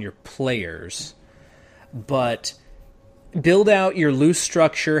onus on your players, but build out your loose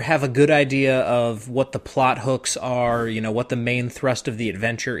structure, have a good idea of what the plot hooks are, what the main thrust of the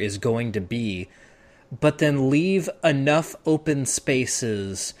adventure is going to be, but then leave enough open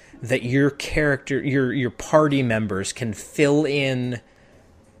spaces that your character, your party members can fill in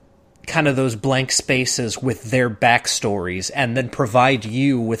kind of those blank spaces with their backstories, and then provide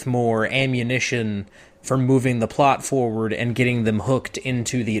you with more ammunition for moving the plot forward and getting them hooked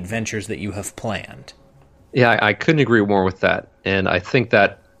into the adventures that you have planned. Yeah, I couldn't agree more with that. And I think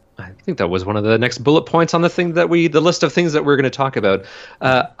that was one of the next bullet points on the list of things that we're going to talk about.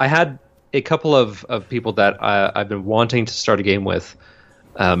 I had a couple of people that I've been wanting to start a game with,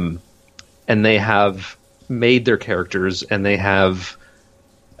 and they have made their characters, and they have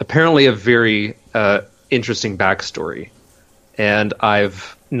apparently a very interesting backstory. And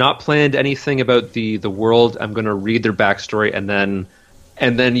I've not planned anything about the world. I'm going to read their backstory and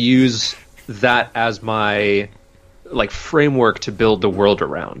then use that as my framework to build the world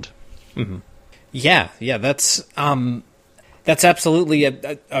around. Mm-hmm. Yeah, that's absolutely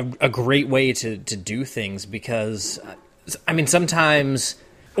a great way to do things, because I mean, sometimes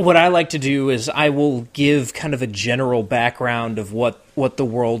what I like to do is I will give kind of a general background of what the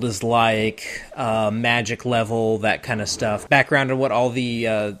world is like, magic level, that kind of stuff, background of what all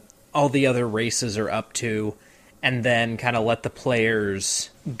the other races are up to, and then kind of let the players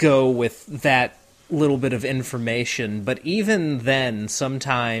go with that little bit of information. But even then,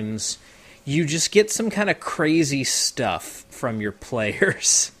 sometimes you just get some kind of crazy stuff from your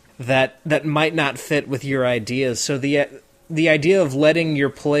players that might not fit with your ideas. So the idea of letting your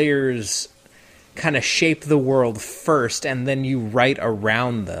players kind of shape the world first and then you write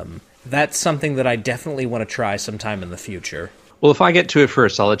around them, that's something that I definitely want to try sometime in the future. Well, if I get to it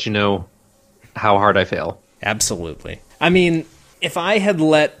first, I'll let you know how hard I fail. Absolutely. I mean, if I had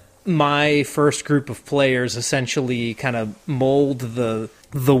let my first group of players essentially kind of mold the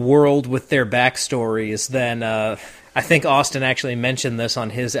world with their backstories, then I think Austin actually mentioned this on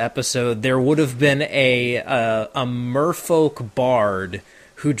his episode. There would have been a merfolk bard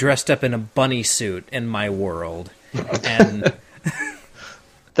who dressed up in a bunny suit in my world, and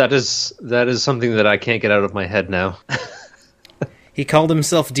that is something that I can't get out of my head now. He called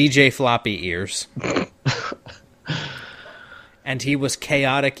himself DJ Floppy Ears. And he was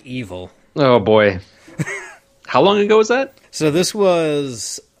chaotic evil. Oh boy. How long ago was that? So this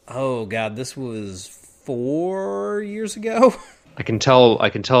was, oh god, this was 4 years ago. I can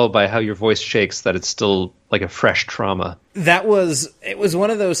tell by how your voice shakes that it's still like a fresh trauma. It was one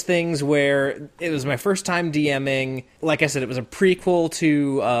of those things where it was my first time DMing. Like I said, it was a prequel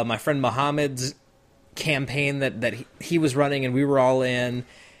to my friend Mohammed's campaign that he was running and we were all in.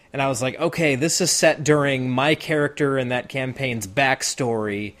 And I was like, okay, this is set during my character and that campaign's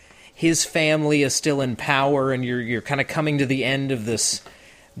backstory. His family is still in power, and you're kind of coming to the end of this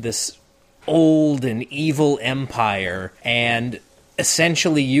old and evil empire, and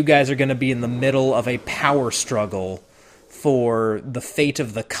essentially you guys are going to be in the middle of a power struggle for the fate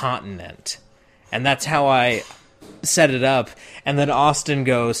of the continent. And that's how I set it up. And then Austin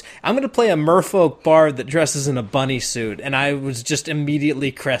goes, I'm going to play a merfolk bard that dresses in a bunny suit. And I was just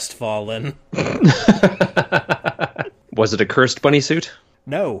immediately crestfallen. Was it a cursed bunny suit?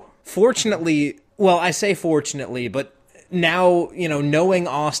 No. Fortunately, well, I say fortunately, but now, knowing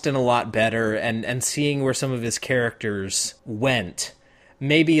Austin a lot better and seeing where some of his characters went,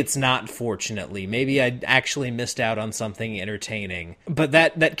 maybe it's not fortunately. Maybe I actually missed out on something entertaining. But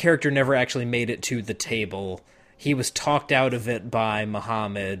that character never actually made it to the table. He was talked out of it by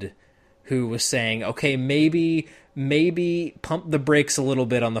Muhammad, who was saying, okay, maybe pump the brakes a little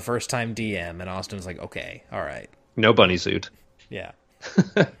bit on the first time DM. And Austin was like, okay, all right. No bunny suit. Yeah.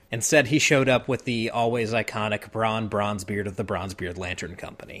 Instead, he showed up with the always iconic Bronzebeard of the Bronzebeard Lantern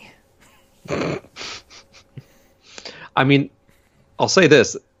Company. I mean, I'll say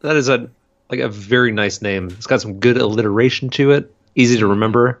this. That is a very nice name. It's got some good alliteration to it. Easy to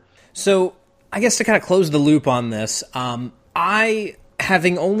remember. So, I guess to kind of close the loop on this, I,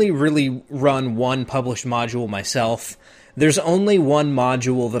 having only really run one published module myself, there's only one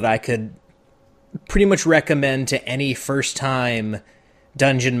module that I could pretty much recommend to any first-time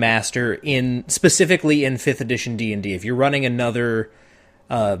Dungeon Master specifically in 5th edition D&D. If you're running another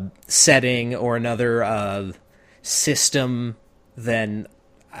setting or another system, then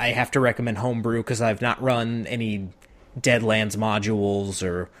I have to recommend Homebrew, because I've not run any Deadlands modules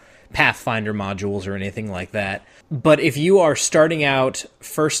or Pathfinder modules or anything like that. But if you are starting out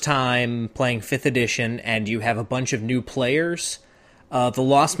first time playing 5th edition and you have a bunch of new players, The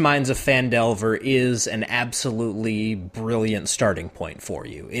Lost Mines of Phandelver is an absolutely brilliant starting point for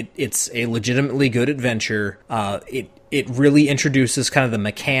you. It's a legitimately good adventure. It really introduces kind of the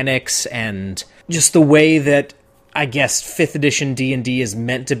mechanics and just the way that, I guess, 5th edition D&D is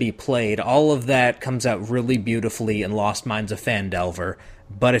meant to be played. All of that comes out really beautifully in Lost Mines of Phandelver.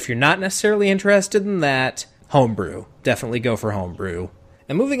 But if you're not necessarily interested in that, Homebrew. Definitely go for Homebrew.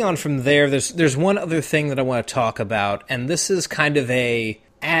 And moving on from there, there's one other thing that I want to talk about, and this is kind of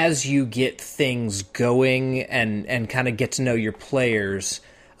as you get things going and kind of get to know your players,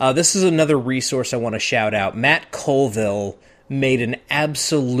 this is another resource I want to shout out. Matt Colville made an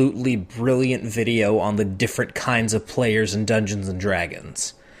absolutely brilliant video on the different kinds of players in Dungeons &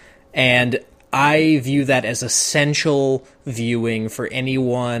 Dragons. And I view that as essential viewing for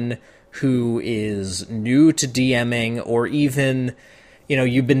anyone who is new to DMing, or even,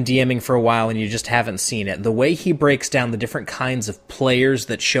 you've been DMing for a while and you just haven't seen it. The way he breaks down the different kinds of players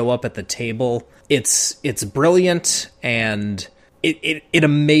that show up at the table, it's brilliant, and it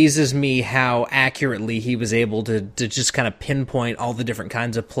amazes me how accurately he was able to just kind of pinpoint all the different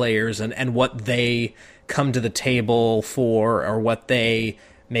kinds of players and what they come to the table for, or what they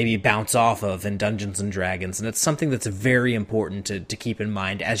maybe bounce off of in Dungeons & Dragons. And it's something that's very important to keep in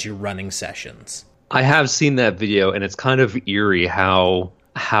mind as you're running sessions. I have seen that video, and it's kind of eerie how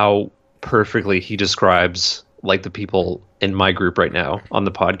perfectly he describes like the people in my group right now on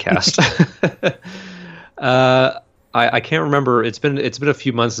the podcast. I can't remember. It's been a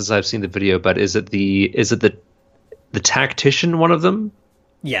few months since I've seen the video, but is it the tactician, one of them?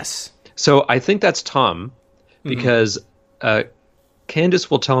 Yes. So I think that's Tom, because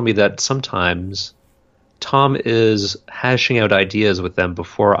Candace will tell me that sometimes Tom is hashing out ideas with them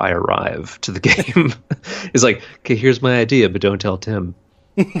before I arrive to the game. He's like, okay, here's my idea, but don't tell Tim.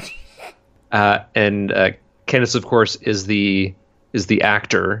 And Candace, of course, is the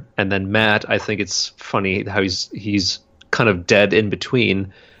actor, and then Matt, I think it's funny how he's kind of dead in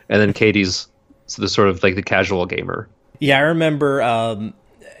between, and then Katie's the sort of like the casual gamer. Yeah, I remember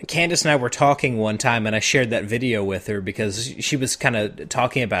Candace and I were talking one time, and I shared that video with her because she was kind of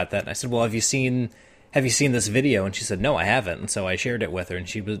talking about that. And I said, well, have you seen this video? And she said, no, I haven't. And so I shared it with her, and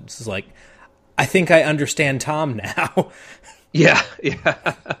she was like, I think I understand Tom now. Yeah.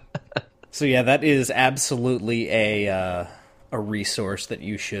 So yeah, that is absolutely a resource that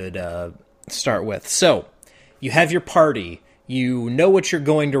you should start with. So you have your party. You know what you're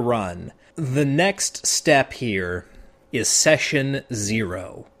going to run. The next step here is Session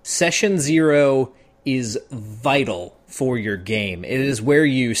 0. Session 0 is vital for your game. It is where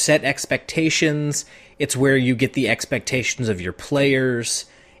you set expectations. It's where you get the expectations of your players.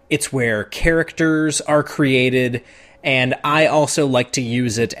 It's where characters are created. And I also like to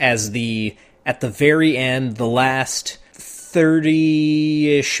use it as at the very end, the last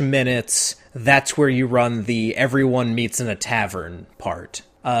 30-ish minutes, that's where you run the everyone meets in a tavern part.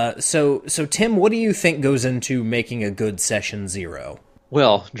 So Tim, what do you think goes into making a good Session 0?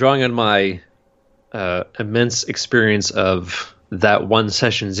 Well, drawing on my immense experience of that one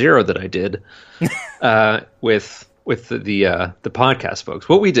Session 0 that I did with the podcast folks,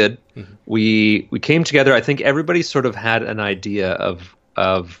 what we did, we came together. I think everybody sort of had an idea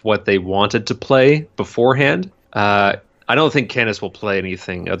of what they wanted to play beforehand. I don't think Candace will play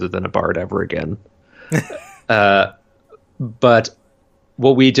anything other than a bard ever again. But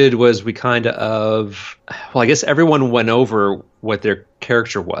what we did was we I guess everyone went over what their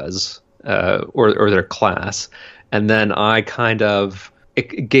character was, or their class, and then I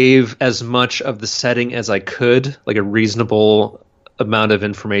gave as much of the setting as I could, like a reasonable amount of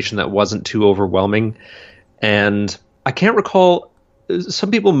information that wasn't too overwhelming. And I can't recall, some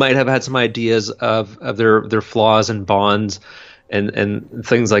people might have had some ideas of their flaws and bonds and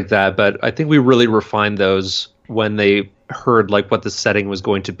things like that, but I think we really refined those when they heard like what the setting was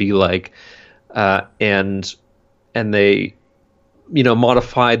going to be like, and they,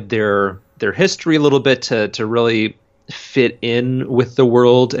 modified their history a little bit to really fit in with the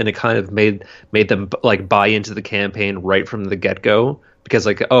world, and it kind of made them like buy into the campaign right from the get-go, because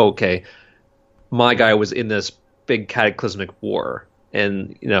like, oh, okay, my guy was in this big cataclysmic war,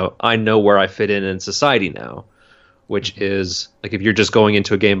 and I know where I fit in society now, which is like, if you're just going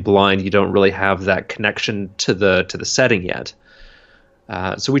into a game blind, you don't really have that connection to the setting yet.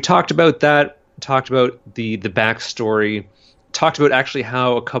 So we talked about that, talked about the backstory, talked about actually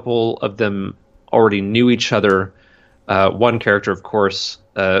how a couple of them already knew each other. One character, of course,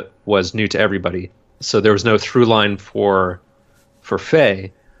 was new to everybody, so there was no through line for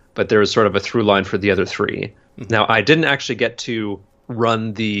Faye, but there was sort of a through line for the other three. Now, I didn't actually get to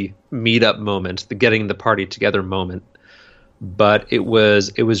run the meetup moment, the getting the party together moment, but it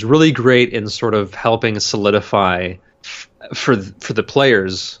was really great in sort of helping solidify for the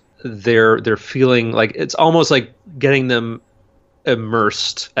players their feeling. Like, it's almost like getting them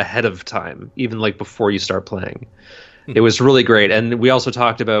immersed ahead of time, even like before you start playing. It was really great. And we also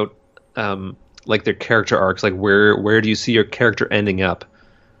talked about like their character arcs, like where do you see your character ending up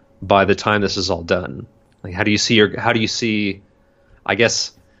by the time this is all done? Like, how do you see, I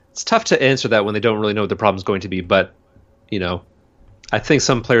guess it's tough to answer that when they don't really know what the problem's going to be, but I think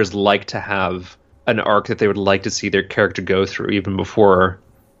some players like to have an arc that they would like to see their character go through even before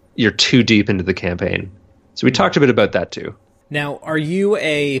you're too deep into the campaign. So we talked a bit about that too. Now, are you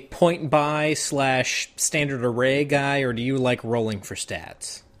a point buy / standard array guy, or do you like rolling for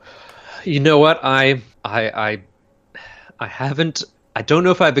stats? You know what? I haven't. I don't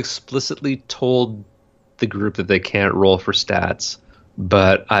know if I've explicitly told the group that they can't roll for stats,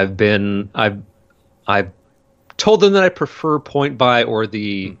 but I've told them that I prefer point buy or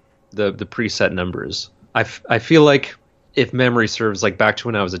the preset numbers. I feel like, if memory serves, like back to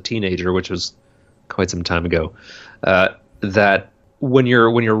when I was a teenager, which was quite some time ago, that when you're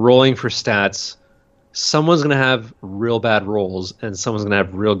rolling for stats, someone's going to have real bad rolls and someone's going to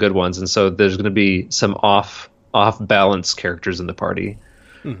have real good ones, and so there's going to be some off balance characters in the party,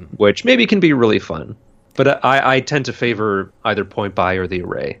 which maybe can be really fun. But I tend to favor either point buy or the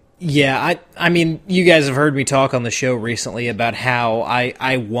array. Yeah, I mean, you guys have heard me talk on the show recently about how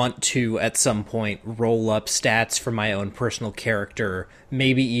I want to, at some point, roll up stats for my own personal character,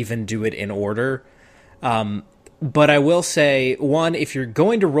 maybe even do it in order. But I will say, one, if you're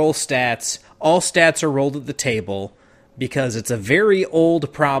going to roll stats, all stats are rolled at the table, because it's a very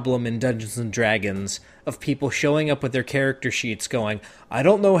old problem in Dungeons & Dragons of people showing up with their character sheets going, I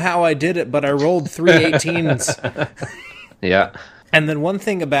don't know how I did it, but I rolled 3 18s. Yeah. And then one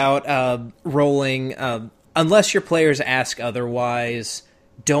thing about rolling, unless your players ask otherwise,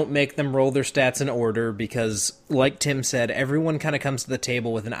 don't make them roll their stats in order, because, like Tim said, everyone kind of comes to the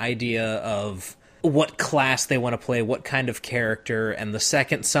table with an idea of what class they want to play, what kind of character, and the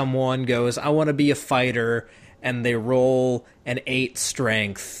second someone goes, I want to be a fighter, and they roll an 8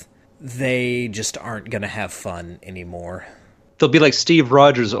 strength, they just aren't going to have fun anymore. They'll be like Steve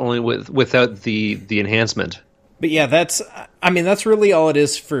Rogers, only without the enhancement. But yeah, that's really all it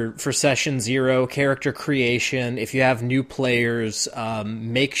is for Session 0, character creation. If you have new players,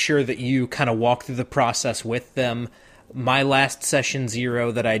 make sure that you kind of walk through the process with them. My last session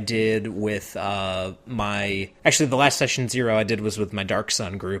 0 that I did with the last session 0 I did was with my Dark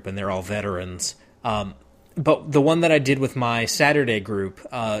Sun group, and they're all veterans. But the one that I did with my Saturday group,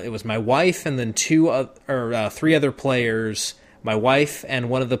 it was my wife and then 3 other players. My wife and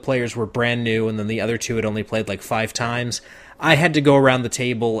one of the players were brand new, and then the other 2 had only played like 5 times. I had to go around the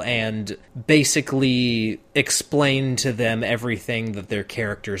table and basically explain to them everything that their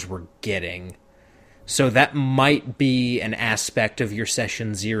characters were getting. So that might be an aspect of your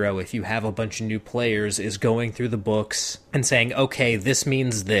session 0 if you have a bunch of new players, is going through the books and saying, okay, this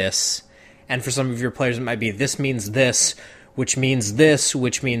means this. And for some of your players, it might be this means this, which means this,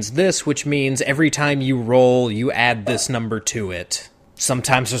 which means this, which means every time you roll, you add this number to it.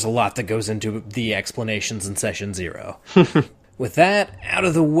 Sometimes there's a lot that goes into the explanations in session 0. With that out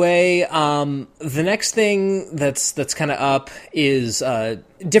of the way, the next thing that's kind of up is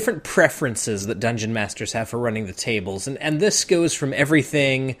different preferences that dungeon masters have for running the tables. And this goes from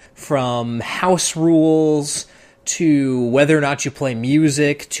everything from house rules to whether or not you play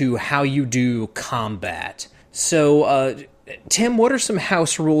music to how you do combat. So, Tim, what are some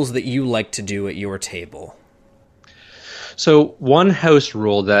house rules that you like to do at your table? So one house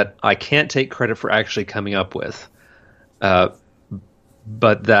rule that I can't take credit for actually coming up with,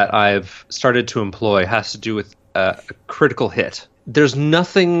 but that I've started to employ, has to do with a critical hit. There's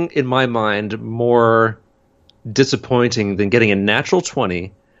nothing in my mind more disappointing than getting a natural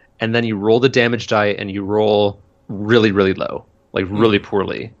 20, and then you roll the damage die and you roll really, really low, like really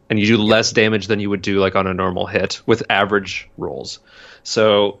poorly, and you do less damage than you would do like on a normal hit with average rolls.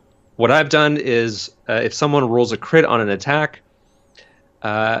 So what I've done is if someone rolls a crit on an attack,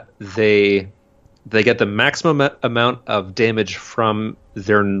 they get the maximum amount of damage from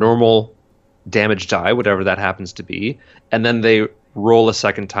their normal damage die, whatever that happens to be, and then they roll a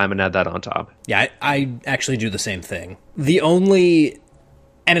second time and add that on top. Yeah, I actually do the same thing.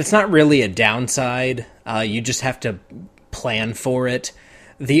 And it's not really a downside, you just have to plan for it.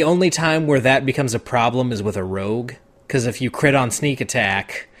 The only time where that becomes a problem is with a rogue, because if you crit on sneak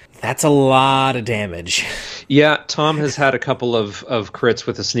attack, that's a lot of damage. Yeah, Tom has had a couple of crits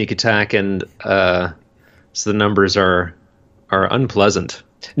with a sneak attack, and so the numbers are unpleasant.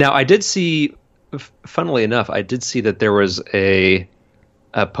 Now, I did see, funnily enough, that there was a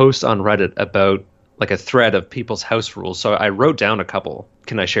post on Reddit about like a thread of people's house rules, so I wrote down a couple.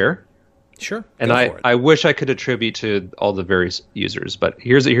 Can I share? Sure. And I wish I could attribute to all the various users, but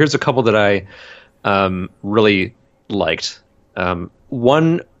here's a couple that I really liked.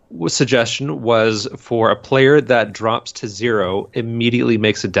 One suggestion was for a player that drops to 0 immediately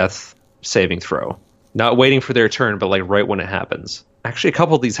makes a death saving throw, not waiting for their turn, but like right when it happens. Actually, a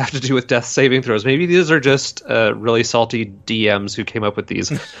couple of these have to do with death saving throws. Maybe these are just really salty DMs who came up with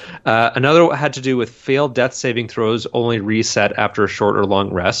these. Another had to do with failed death saving throws only reset after a short or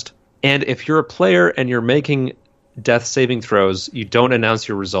long rest. And if you're a player and you're making death saving throws, you don't announce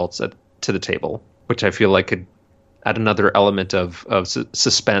your results to the table, which I feel like could add another element of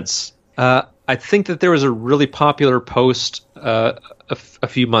suspense. I think that there was a really popular post a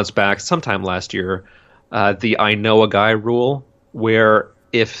few months back, sometime last year, the I know a guy rule, where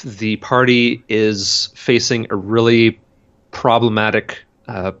if the party is facing a really problematic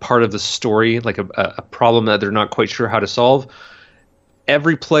part of the story, like a problem that they're not quite sure how to solve,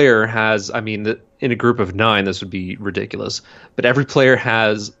 every player has, in a group of 9, this would be ridiculous, but every player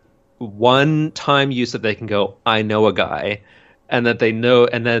has one time use that they can go, I know a guy, and that they know,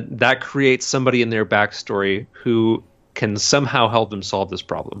 and then that creates somebody in their backstory who can somehow help them solve this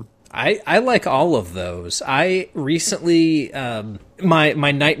problem. I like all of those. I recently, my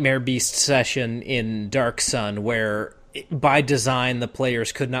Nightmare Beast session in Dark Sun, where by design the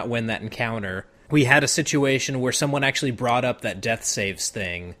players could not win that encounter, we had a situation where someone actually brought up that death saves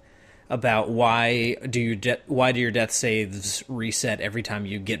thing about why do your death saves reset every time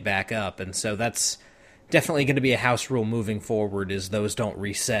you get back up, and so that's definitely going to be a house rule moving forward, is those don't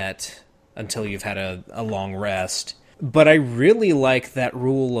reset until you've had a long rest. But I really like that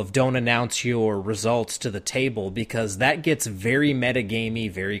rule of don't announce your results to the table, because that gets very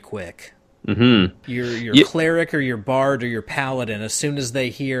metagamey very quick. Mm-hmm. Your cleric or your bard or your paladin, as soon as they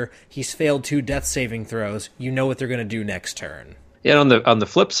hear he's failed 2 death saving throws, you know what they're going to do next turn. Yeah, on the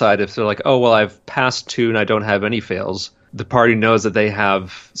flip side, if they're like, oh, well, I've passed 2 and I don't have any fails, the party knows that they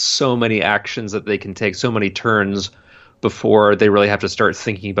have so many actions that they can take, so many turns before they really have to start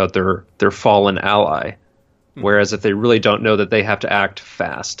thinking about their fallen ally. Whereas if they really don't know that they have to act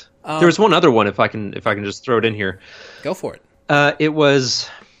fast. There was one other one, if I can just throw it in here. Go for it. It was,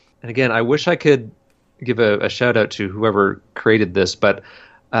 and again, I wish I could give a shout out to whoever created this, but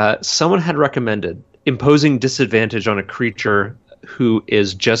someone had recommended imposing disadvantage on a creature who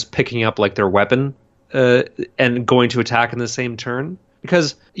is just picking up like their weapon and going to attack in the same turn.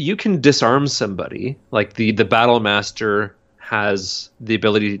 Because you can disarm somebody, like the Battle Master has the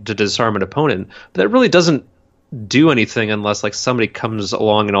ability to disarm an opponent, but that really doesn't do anything unless like somebody comes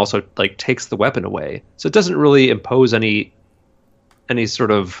along and also like takes the weapon away. So it doesn't really impose any sort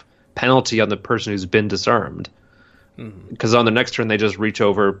of penalty on the person who's been disarmed. Because on the next turn they just reach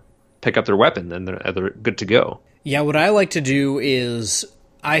over, pick up their weapon, and they're good to go. Yeah, what I like to do is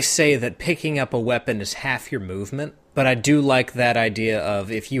I say that picking up a weapon is half your movement. But I do like that idea of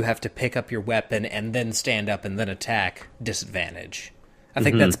if you have to pick up your weapon and then stand up and then attack, disadvantage. I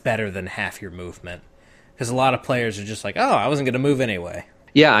think that's better than half your movement. Because a lot of players are just like, oh, I wasn't going to move anyway.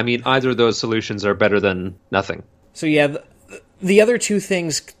 Yeah, I mean, either of those solutions are better than nothing. So yeah, the other two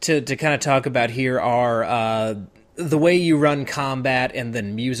things to kind of talk about here are the way you run combat and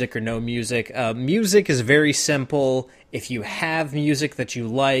then music or no music. Music is very simple. If you have music that you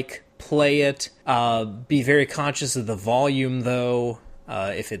like, play it. Be very conscious of the volume, though.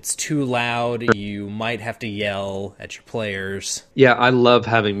 If it's too loud, you might have to yell at your players. Yeah, I love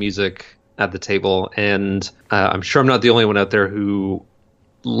having music at the table, and I'm sure I'm not the only one out there who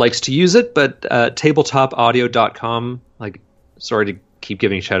likes to use it, but tabletopaudio.com, like, sorry to keep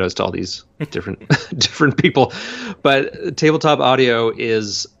giving shout-outs to all these different people, but Tabletop Audio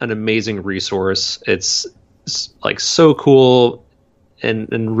is an amazing resource. It's like so cool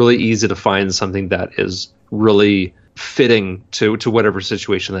and really easy to find something that is really fitting to whatever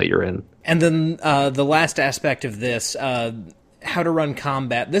situation that you're in. And then the last aspect of this, how to run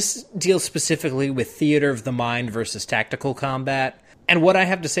combat. This deals specifically with theater of the mind versus tactical combat. And what I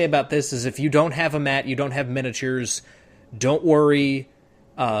have to say about this is if you don't have a mat, you don't have miniatures, don't worry.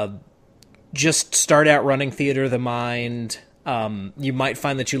 Just start out running theater of the mind. You might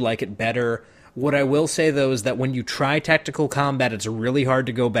find that you like it better. What I will say, though, is that when you try tactical combat, it's really hard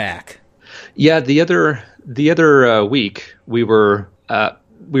to go back. Yeah, the other week we were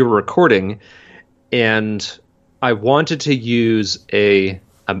recording, and I wanted to use a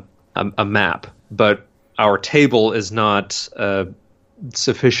map, but our table is not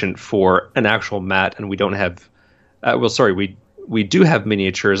sufficient for an actual mat, and we don't have. We do have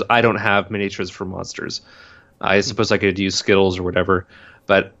miniatures. I don't have miniatures for monsters. I suppose I could use Skittles or whatever,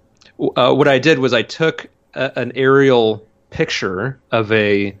 but. What I did was I took an aerial picture of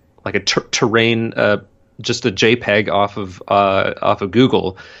a terrain, just a JPEG off of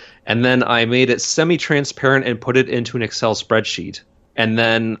Google, and then I made it semi-transparent and put it into an Excel spreadsheet. And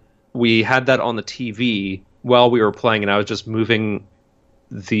then we had that on the TV while we were playing, and I was just moving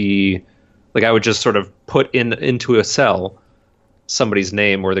I would just sort of put into a cell somebody's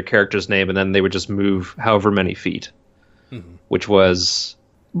name or the character's name, and then they would just move however many feet, which was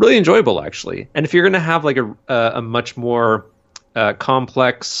really enjoyable, actually. And if you're going to have like a much more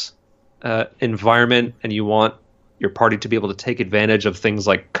complex environment, and you want your party to be able to take advantage of things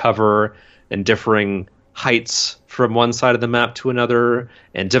like cover and differing heights from one side of the map to another,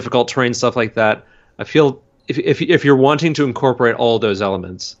 and difficult terrain, stuff like that, I feel if you're wanting to incorporate all those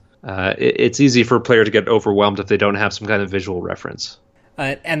elements, it's easy for a player to get overwhelmed if they don't have some kind of visual reference.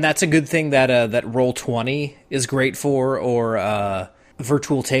 And that's a good thing that Roll20 is great for, or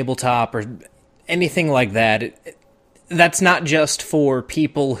Virtual Tabletop or anything like that. That's not just for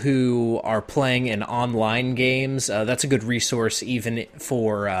people who are playing in online games. That's a good resource even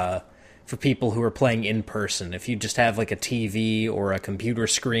for people who are playing in person. If you just have like a TV or a computer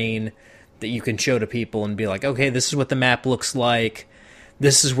screen that you can show to people and be like, okay, this is what the map looks like.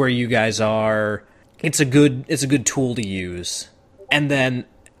 This is where you guys are. It's a good tool to use. And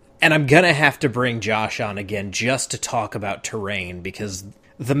I'm going to have to bring Josh on again just to talk about terrain, because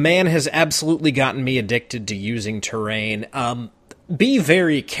the man has absolutely gotten me addicted to using terrain. Be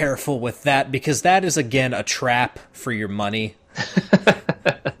very careful with that, because that is, again, a trap for your money.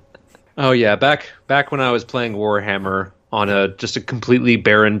 Oh, yeah. Back when I was playing Warhammer on just a completely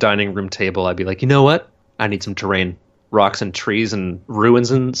barren dining room table, I'd be like, you know what? I need some terrain. Rocks and trees and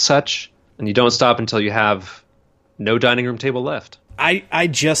ruins and such. And you don't stop until you have no dining room table left. I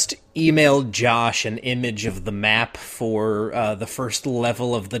just emailed Josh an image of the map for the first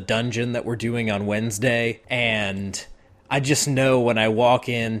level of the dungeon that we're doing on Wednesday, and I just know when I walk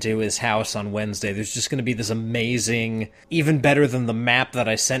into his house on Wednesday, there's just going to be this amazing, even better than the map that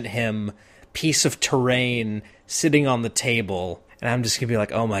I sent him, piece of terrain sitting on the table, and I'm just going to be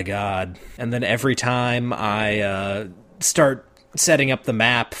like, oh my god. And then every time I start setting up the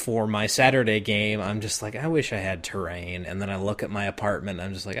map for my Saturday game, I'm just like, I wish I had terrain. And then I look at my apartment, and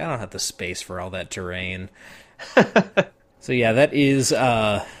I'm just like, I don't have the space for all that terrain. So yeah, that is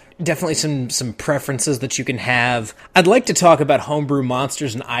definitely some preferences that you can have. I'd like to talk about homebrew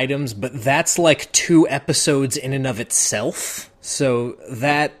monsters and items, but that's like 2 episodes in and of itself. So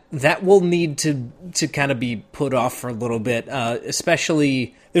that will need to kind of be put off for a little bit.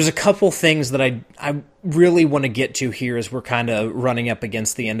 Especially, there's a couple things that I really want to get to here as we're kind of running up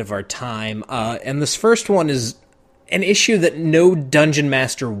against the end of our time. And this first one is an issue that no dungeon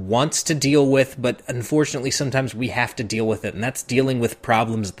master wants to deal with, but unfortunately sometimes we have to deal with it, and that's dealing with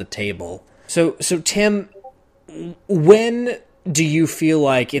problems at the table. So Tim, when do you feel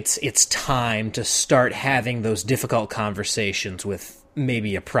like it's time to start having those difficult conversations with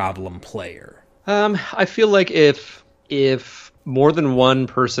maybe a problem player? I feel like if more than one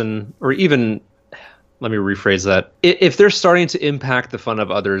person, or even, let me rephrase that, if they're starting to impact the fun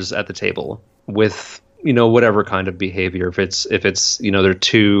of others at the table with, whatever kind of behavior, if it's they're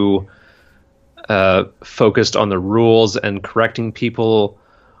too focused on the rules and correcting people,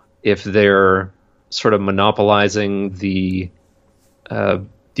 if they're sort of monopolizing the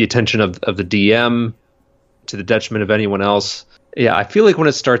attention of the DM to the detriment of anyone else. Yeah, I feel like when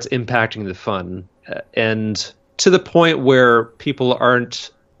it starts impacting the fun, and to the point where people aren't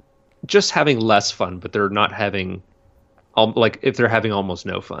just having less fun, but they're not having, like if they're having almost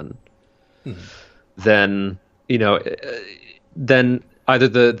no fun, then then either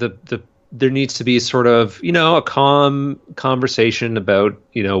the there needs to be sort of a calm conversation about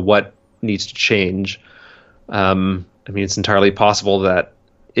what needs to change. I mean, it's entirely possible that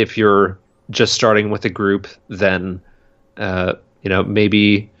if you're just starting with a group, then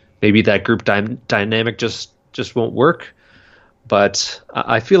maybe that group dynamic just won't work. But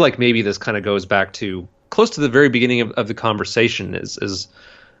I feel like maybe this kind of goes back to close to the very beginning of the conversation is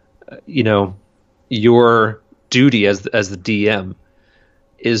your duty as the DM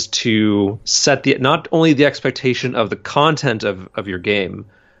is to set not only the expectation of the content of your game,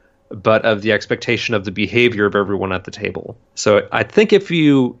 but of the expectation of the behavior of everyone at the table. So I think if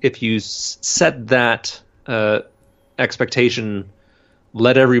you set that expectation,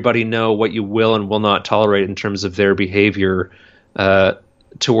 let everybody know what you will and will not tolerate in terms of their behavior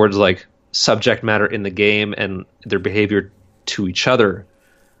towards like subject matter in the game and their behavior to each other,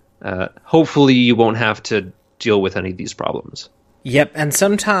 hopefully you won't have to deal with any of these problems. Yep, and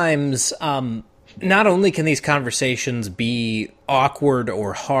sometimes not only can these conversations be awkward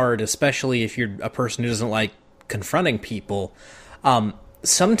or hard, especially if you're a person who doesn't like confronting people,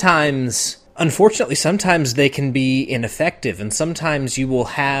 unfortunately, sometimes they can be ineffective, and sometimes you will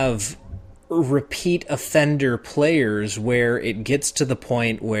have repeat offender players where it gets to the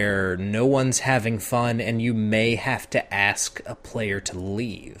point where no one's having fun and you may have to ask a player to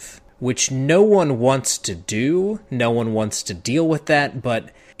leave, which no one wants to do. No one wants to deal with that,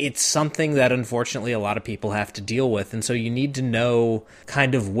 but it's something that unfortunately a lot of people have to deal with. And so you need to know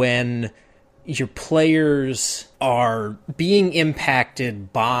kind of when your players are being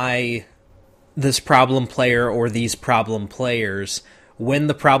impacted by this problem player or these problem players, when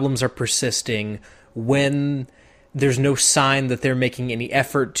the problems are persisting, when there's no sign that they're making any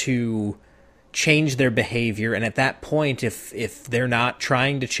effort to change their behavior, and at that point, if they're not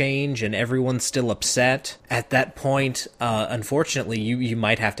trying to change and everyone's still upset, at that point, unfortunately, you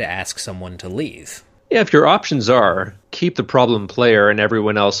might have to ask someone to leave. Yeah, if your options are keep the problem player and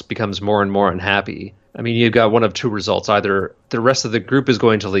everyone else becomes more and more unhappy, I mean, you've got one of two results. Either the rest of the group is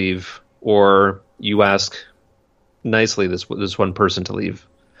going to leave, or you ask nicely this one person to leave.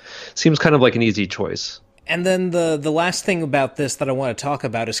 Seems kind of like an easy choice. And then the last thing about this that I want to talk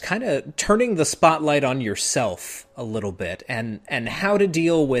about is kind of turning the spotlight on yourself a little bit, and how to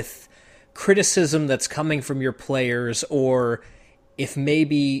deal with criticism that's coming from your players, or if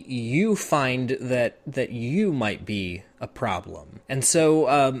maybe you find that you might be a problem. And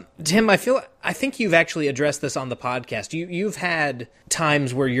so, Tim, I think you've actually addressed this on the podcast. You've had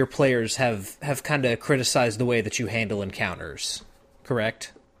times where your players have kind of criticized the way that you handle encounters,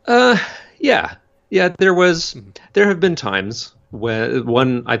 correct? Yeah. Yeah, there have been times when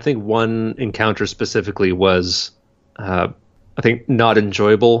one encounter specifically was, I think, not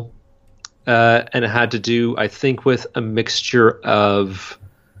enjoyable. And it had to do, I think, with a mixture of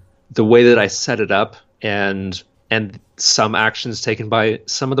the way that I set it up and some actions taken by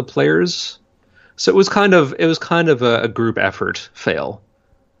some of the players. So it was kind of a group effort fail.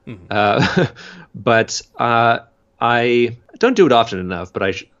 Mm-hmm. But I don't do it often enough, but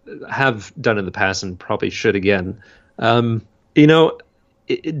I have done in the past and probably should again. Don't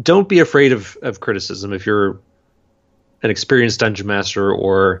be afraid of criticism if you're an experienced dungeon master,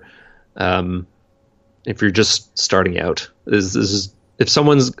 or if you're just starting out. This is if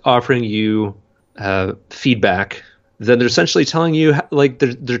someone's offering you feedback, then they're essentially telling you like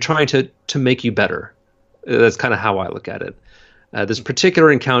they're trying to make you better. That's kind of how I look at it. This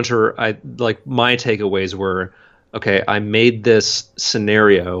particular encounter, I like my takeaways were, okay, I made this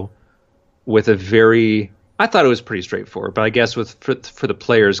scenario with I thought it was pretty straightforward, but I guess for the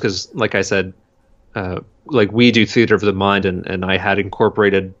players, because like I said, like we do theater of the mind, and I had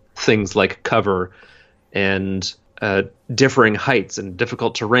incorporated things like cover and differing heights and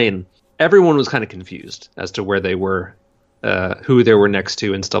difficult terrain. Everyone was kind of confused as to where they were, who they were next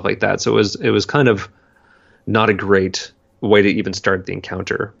to, and stuff like that. So it was kind of not a great way to even start the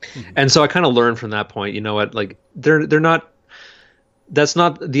encounter. Mm-hmm. And so I kind of learned from that point, you know what, like they're not. That's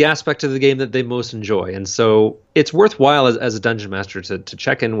not the aspect of the game that they most enjoy, and so it's worthwhile as a dungeon master to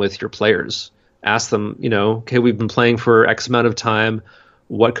check in with your players. Ask them, you know, okay, we've been playing for X amount of time.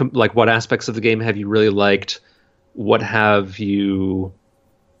 What aspects of the game have you really liked? What have you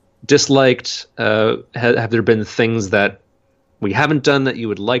disliked? Have there been things that we haven't done that you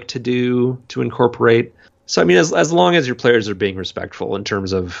would like to do to incorporate? So I mean, as long as your players are being respectful in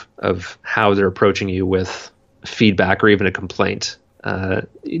terms of how they're approaching you with feedback or even a complaint,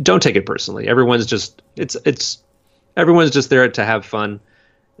 don't take it personally. Everyone's just there to have fun,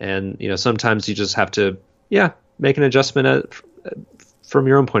 and you know, sometimes you just have to make an adjustment from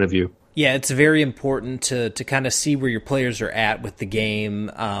your own point of view. Yeah, it's very important to kind of see where your players are at with the game.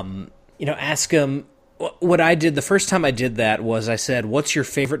 You know, ask them. What I did the first time I did that was I said, what's your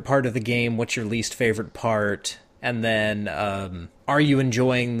favorite part of the game? What's your least favorite part? And then, are you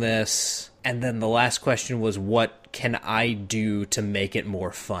enjoying this? And then the last question was, what can I do to make it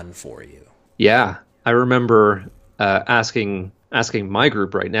more fun for you? Yeah, I remember asking my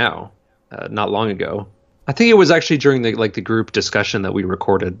group right now, not long ago. I think it was actually during the group discussion that we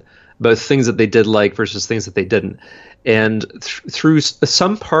recorded about things that they did like versus things that they didn't. And through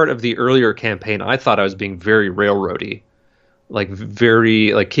some part of the earlier campaign, I thought I was being very railroady,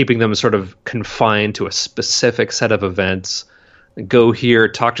 like keeping them sort of confined to a specific set of events. Go here,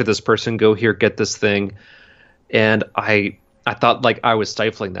 talk to this person, go here, get this thing. And I thought like I was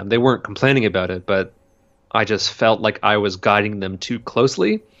stifling them. They weren't complaining about it, but I just felt like I was guiding them too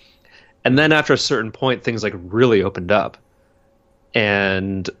closely. And then after a certain point, things like really opened up.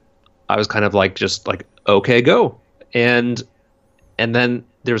 And I was kind of like, just like, okay, go. And then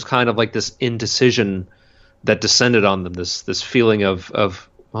there was kind of like this indecision that descended on them, this feeling of,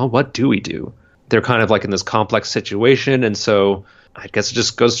 well, what do we do? They're kind of like in this complex situation. And so I guess it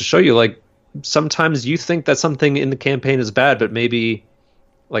just goes to show you, like, sometimes you think that something in the campaign is bad, but maybe,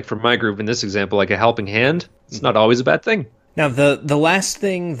 like for my group in this example, like a helping hand, it's not always a bad thing. Now, the last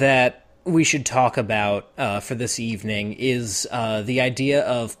thing that we should talk about for this evening is the idea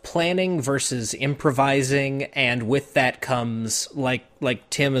of planning versus improvising, and with that comes, like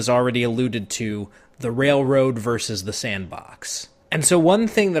Tim has already alluded to, the railroad versus the sandbox. And so one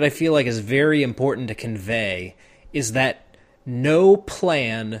thing that I feel like is very important to convey is that no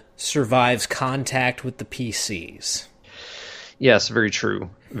plan survives contact with the PCs. Yes, very true.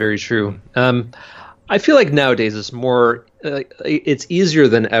 Very true. I feel like nowadays it's easier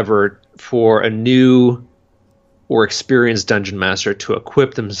than ever for a new or experienced dungeon master to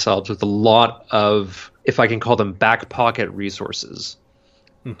equip themselves with a lot of, if I can call them, back pocket resources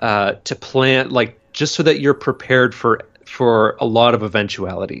to plan, like, just so that you're prepared for a lot of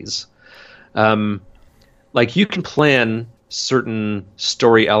eventualities. Like, you can plan certain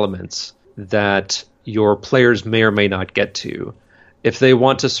story elements that your players may or may not get to. If they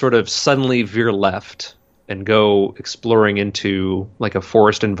want to sort of suddenly veer left and go exploring into like a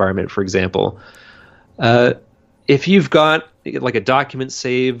forest environment, for example, if you've got like a document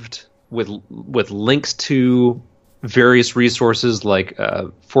saved with links to various resources like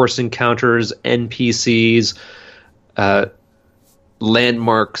forest encounters, NPCs,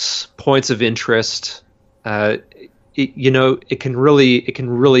 landmarks, points of interest, it can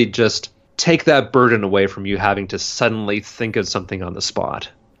really just take that burden away from you having to suddenly think of something on the spot.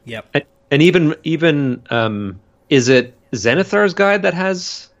 Yep. And even is it Xanathar's guide that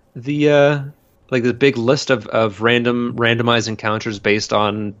has the the big list of randomized encounters based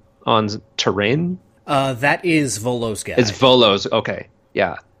on terrain? That is Volo's guide. It's Volo's. Okay.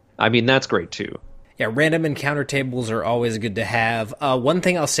 Yeah. I mean, that's great too. Yeah, random encounter tables are always good to have. One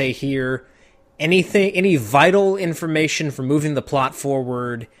thing I'll say here, any vital information for moving the plot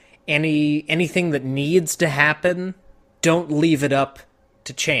forward, anything that needs to happen, don't leave it up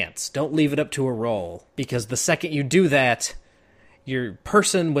to chance. Don't leave it up to a roll, because the second you do that, your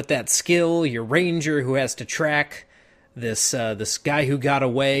person with that skill, your ranger who has to track this guy who got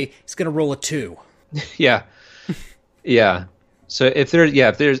away, is going to roll a 2. Yeah. Yeah. So if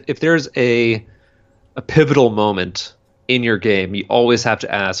there's a pivotal moment in your game, you always have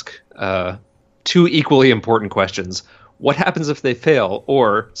to ask two equally important questions. What happens if they fail?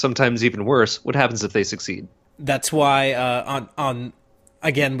 Or, sometimes even worse, what happens if they succeed? That's why on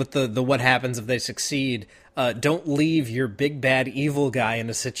again with the what happens if they succeed, don't leave your big bad evil guy in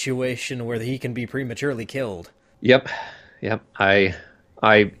a situation where he can be prematurely killed. Yep.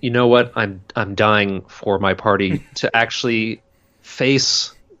 You know what? I'm dying for my party to actually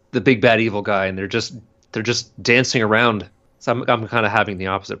face the big bad evil guy, and they're just dancing around. So I'm kind of having the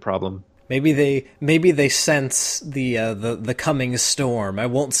opposite problem. Maybe they sense the coming storm. I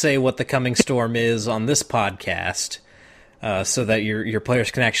won't say what the coming storm is on this podcast, so that your players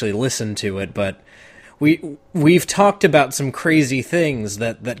can actually listen to it. But we've talked about some crazy things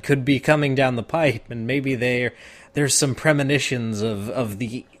that could be coming down the pipe, and maybe there's some premonitions of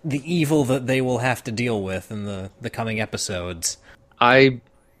the evil that they will have to deal with in the coming episodes. I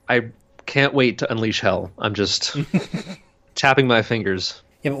can't wait to unleash hell. I'm just tapping my fingers.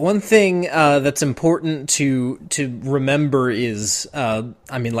 Yeah, but one thing that's important to remember is,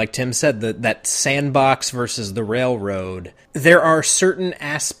 like Tim said, that sandbox versus the railroad. There are certain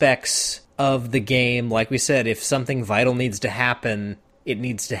aspects of the game, like we said, if something vital needs to happen, it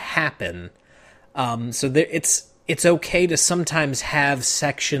needs to happen. So it's okay to sometimes have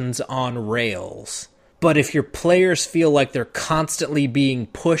sections on rails. But if your players feel like they're constantly being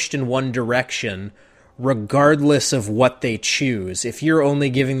pushed in one direction, regardless of what they choose, if you're only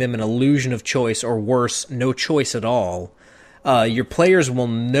giving them an illusion of choice, or worse, no choice at all, your players will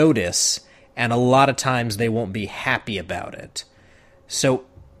notice, and a lot of times they won't be happy about it. So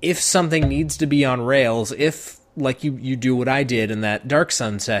if something needs to be on rails, if, like you do what I did in that Dark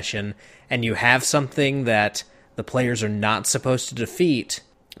Sun session, and you have something that the players are not supposed to defeat,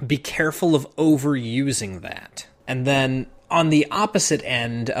 be careful of overusing that. And then on the opposite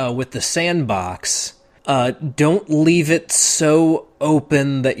end, with the sandbox, don't leave it so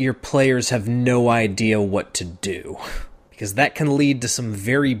open that your players have no idea what to do, because that can lead to some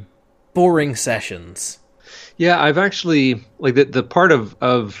very boring sessions. Yeah, I've actually, like, the part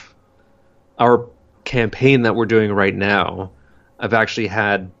of our campaign that we're doing right now, I've actually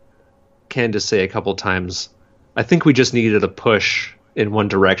had Candace say a couple times, I think we just needed a push in one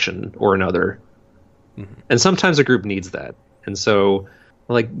direction or another. Mm-hmm. And sometimes a group needs that. And so,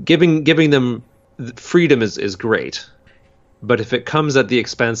 like, giving them freedom is great. But if it comes at the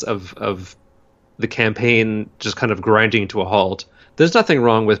expense of the campaign just kind of grinding to a halt, there's nothing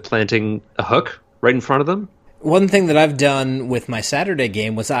wrong with planting a hook right in front of them. One thing that I've done with my Saturday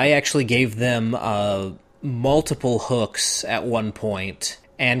game was I actually gave them multiple hooks at one point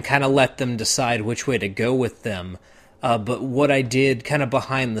and kind of let them decide which way to go with them. But what I did kind of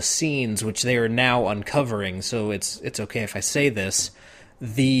behind the scenes, which they are now uncovering, so it's okay if I say this,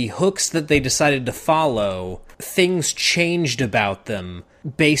 the hooks that they decided to follow, things changed about them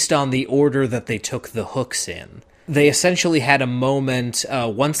based on the order that they took the hooks in. They essentially had a moment,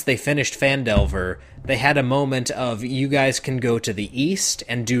 once they finished Phandelver, they had a moment of, you guys can go to the east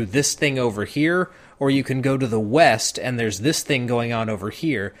and do this thing over here, or you can go to the west and there's this thing going on over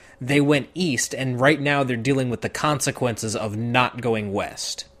here. They went east, and right now they're dealing with the consequences of not going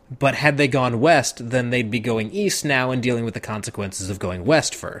west. But had they gone west, then they'd be going east now and dealing with the consequences of going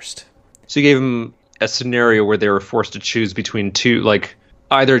west first. So you gave them a scenario where they were forced to choose between two, like,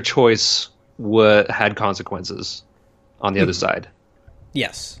 either choice had consequences on the other side.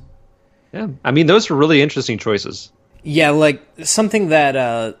 Yes. Yeah, I mean, those are really interesting choices. Yeah, like, something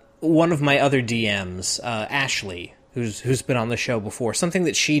that one of my other DMs, Ashley, who's been on the show before, something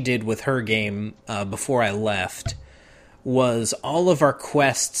that she did with her game before I left was all of our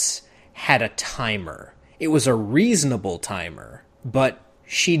quests had a timer. It was a reasonable timer, but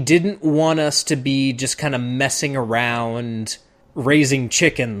she didn't want us to be just kind of messing around raising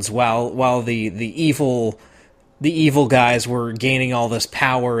chickens while the evil guys were gaining all this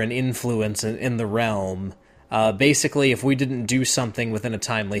power and influence in the realm. Basically, if we didn't do something within a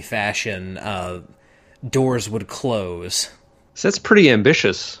timely fashion, doors would close. So that's pretty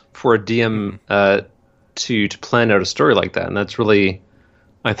ambitious for a DM to plan out a story like that, and that's really,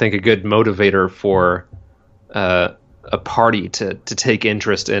 I think, a good motivator for a party to take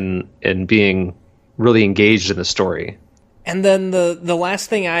interest in being really engaged in the story. And then the last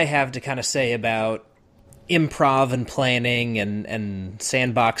thing I have to kind of say about improv and planning and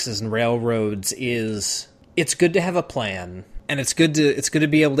sandboxes and railroads is it's good to have a plan, and it's good to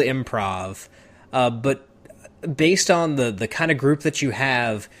be able to improv, but based on the kind of group that you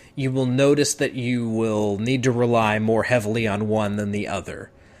have, you will notice that you will need to rely more heavily on one than the other.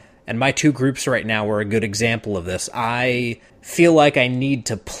 And my two groups right now are a good example of this. I feel like I need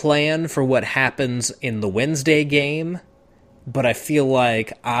to plan for what happens in the Wednesday game, but I feel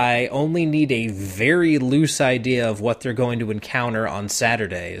like I only need a very loose idea of what they're going to encounter on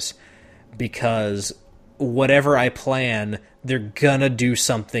Saturdays, because whatever I plan, they're gonna do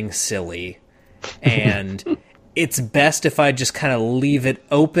something silly. And it's best if I just kind of leave it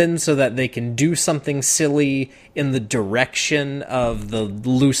open so that they can do something silly in the direction of the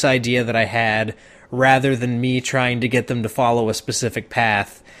loose idea that I had, rather than me trying to get them to follow a specific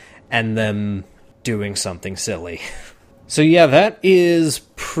path and them doing something silly. So yeah, that is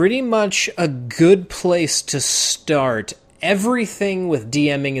pretty much a good place to start. Everything with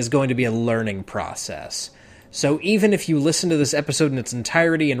DMing is going to be a learning process. So even if you listen to this episode in its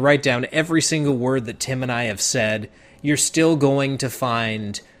entirety and write down every single word that Tim and I have said, you're still going to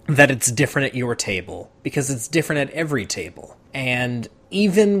find that it's different at your table, because it's different at every table. And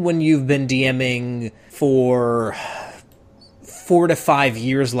even when you've been DMing for 4 to 5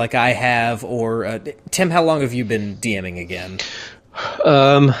 years like I have, or Tim, how long have you been DMing again?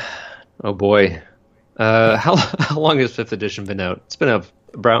 Oh boy. How long has 5th edition been out? It's been out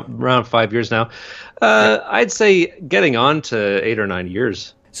around 5 years now. I'd say getting on to 8 or 9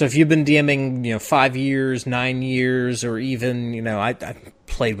 years. So if you've been DMing, 5 years, 9 years, or even, I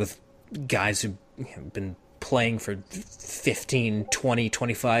played with guys who've been playing for 15, 20,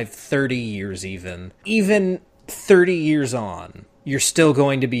 25, 30 years even. Even 30 years on, you're still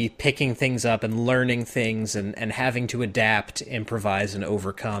going to be picking things up and learning things and having to adapt, improvise, and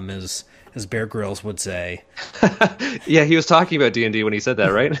overcome, as Bear Grylls would say. Yeah, he was talking about D&D when he said that,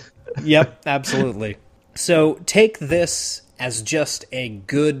 right? Yep, absolutely. So take this as just a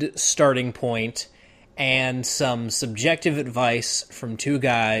good starting point and some subjective advice from two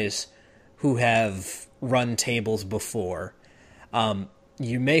guys who have run tables before.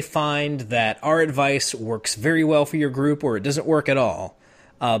 You may find that our advice works very well for your group, or it doesn't work at all.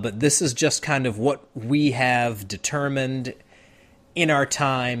 But this is just kind of what we have determined in our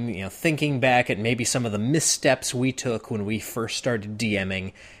time, thinking back at maybe some of the missteps we took when we first started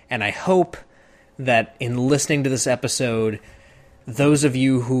DMing. And I hope that in listening to this episode, those of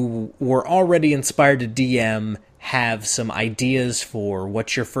you who were already inspired to DM have some ideas for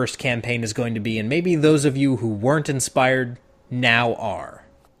what your first campaign is going to be, and maybe those of you who weren't inspired now are.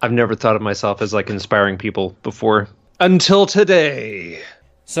 I've never thought of myself as inspiring people before, until today.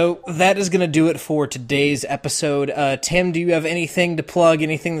 So that is going to do it for today's episode. Tim, do you have anything to plug,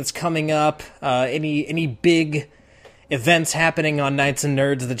 anything that's coming up, any big events happening on Knights and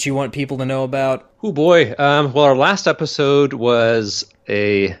Nerds that you want people to know about? Oh boy. Well, our last episode was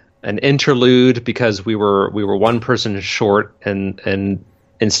an interlude because we were one person short, and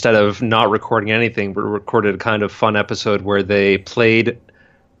instead of not recording anything, we recorded a kind of fun episode where they played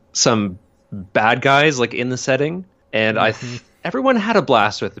some bad guys in the setting, and everyone had a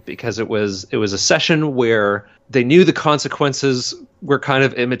blast with it because it was a session where they knew the consequences were kind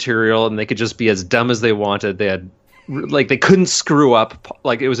of immaterial and they could just be as dumb as they wanted. They had they couldn't screw up,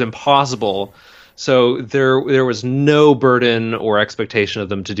 it was impossible. So there was no burden or expectation of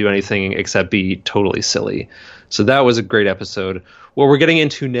them to do anything except be totally silly. So that was a great episode. What we're getting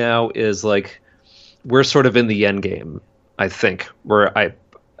into now is we're sort of in the end game, I think, where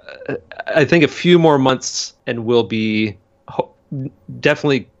I think a few more months and we'll be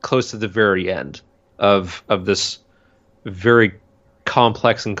definitely close to the very end of this very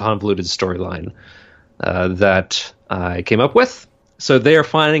complex and convoluted storyline that I came up with. So they are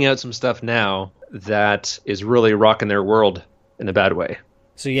finding out some stuff now that is really rocking their world in a bad way.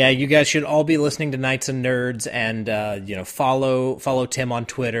 So yeah, you guys should all be listening to Knights and Nerds, and follow Tim on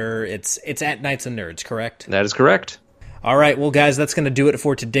Twitter. It's at Knights and Nerds, correct? That is correct. All right, well, guys, that's going to do it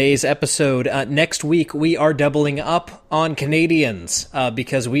for today's episode. Next week, we are doubling up on Canadians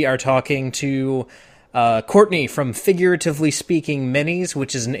because we are talking to Courtney from Figuratively Speaking Minis,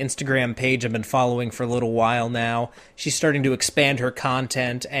 which is an Instagram page I've been following for a little while now. She's starting to expand her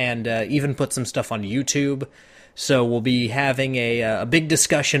content and even put some stuff on YouTube. So we'll be having a big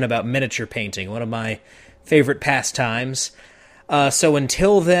discussion about miniature painting, one of my favorite pastimes. So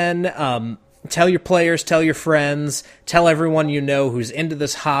until then, tell your players, tell your friends, tell everyone you know who's into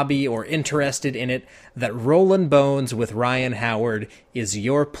this hobby or interested in it that Rollin' Bones with Ryan Howard is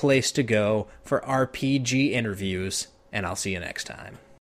your place to go for RPG interviews, and I'll see you next time.